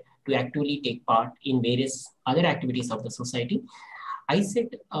ISET to actively take part in various other activities of the society.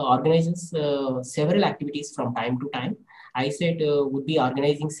 ISET organizes several activities from time to time. ISET would be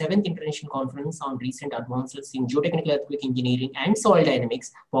organizing 7th International Conference on Recent Advances in Geotechnical Earthquake Engineering and Soil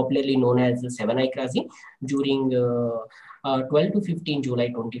Dynamics, popularly known as 7 ICRASI, during 12 to 15 July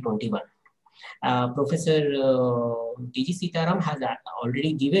 2021. Professor T.G. Sitaram has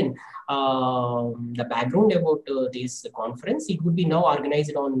already given the background about this conference. It would be now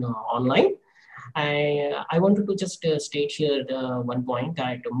organized on online. I wanted to just state here one point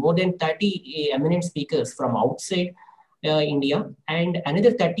that more than 30 eminent speakers from outside India and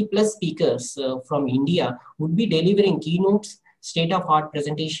another 30 plus speakers from India would be delivering keynotes, state-of-art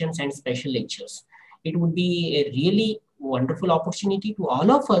presentations, and special lectures. It would be a really wonderful opportunity to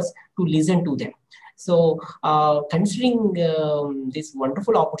all of us to listen to them. So considering this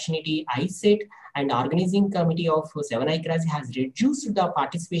wonderful opportunity, ISET and organizing committee of 7 ICRASI has reduced the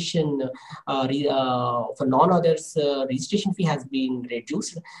participation for non-others. Registration fee has been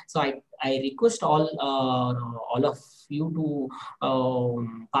reduced. So I request all of you to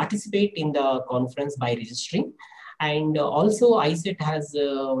participate in the conference by registering. And also ISET has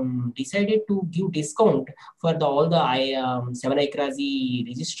decided to give discount for all the 7 ICRASI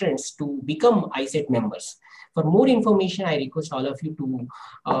registrants to become ISET members. For more information, I request all of you to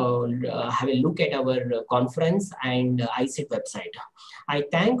have a look at our conference and ISET website. I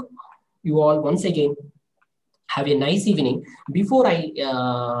thank you all once again. Have a nice evening. Before I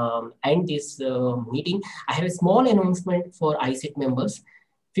end this meeting, I have a small announcement for ISET members.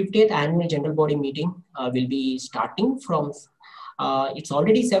 50th annual general body meeting will be starting from, it's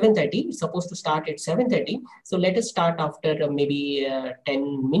already 7:30, it's supposed to start at 7:30. So let us start after maybe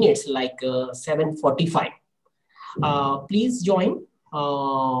 10 minutes, like 7:45. Please join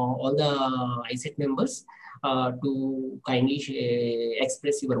all the ISET members to kindly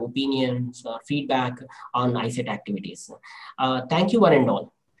express your opinions or feedback on ISET activities. Thank you one and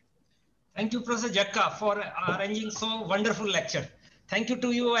all. Thank you, Professor Jakka, for arranging so wonderful lecture. Thank you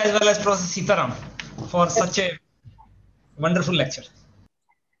to you as well as Professor Sitaram for such a wonderful lecture.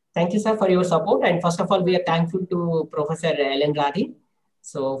 Thank you, sir, for your support. And first of all, we are thankful to Professor Rathje,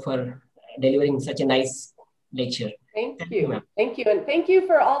 so for delivering such a nice lecture. Thank you. Thank you. And thank you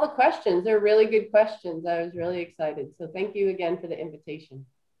for all the questions. They're really good questions. I was really excited. So thank you again for the invitation.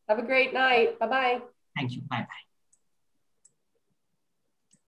 Have a great night. Bye-bye. Thank you. Bye-bye.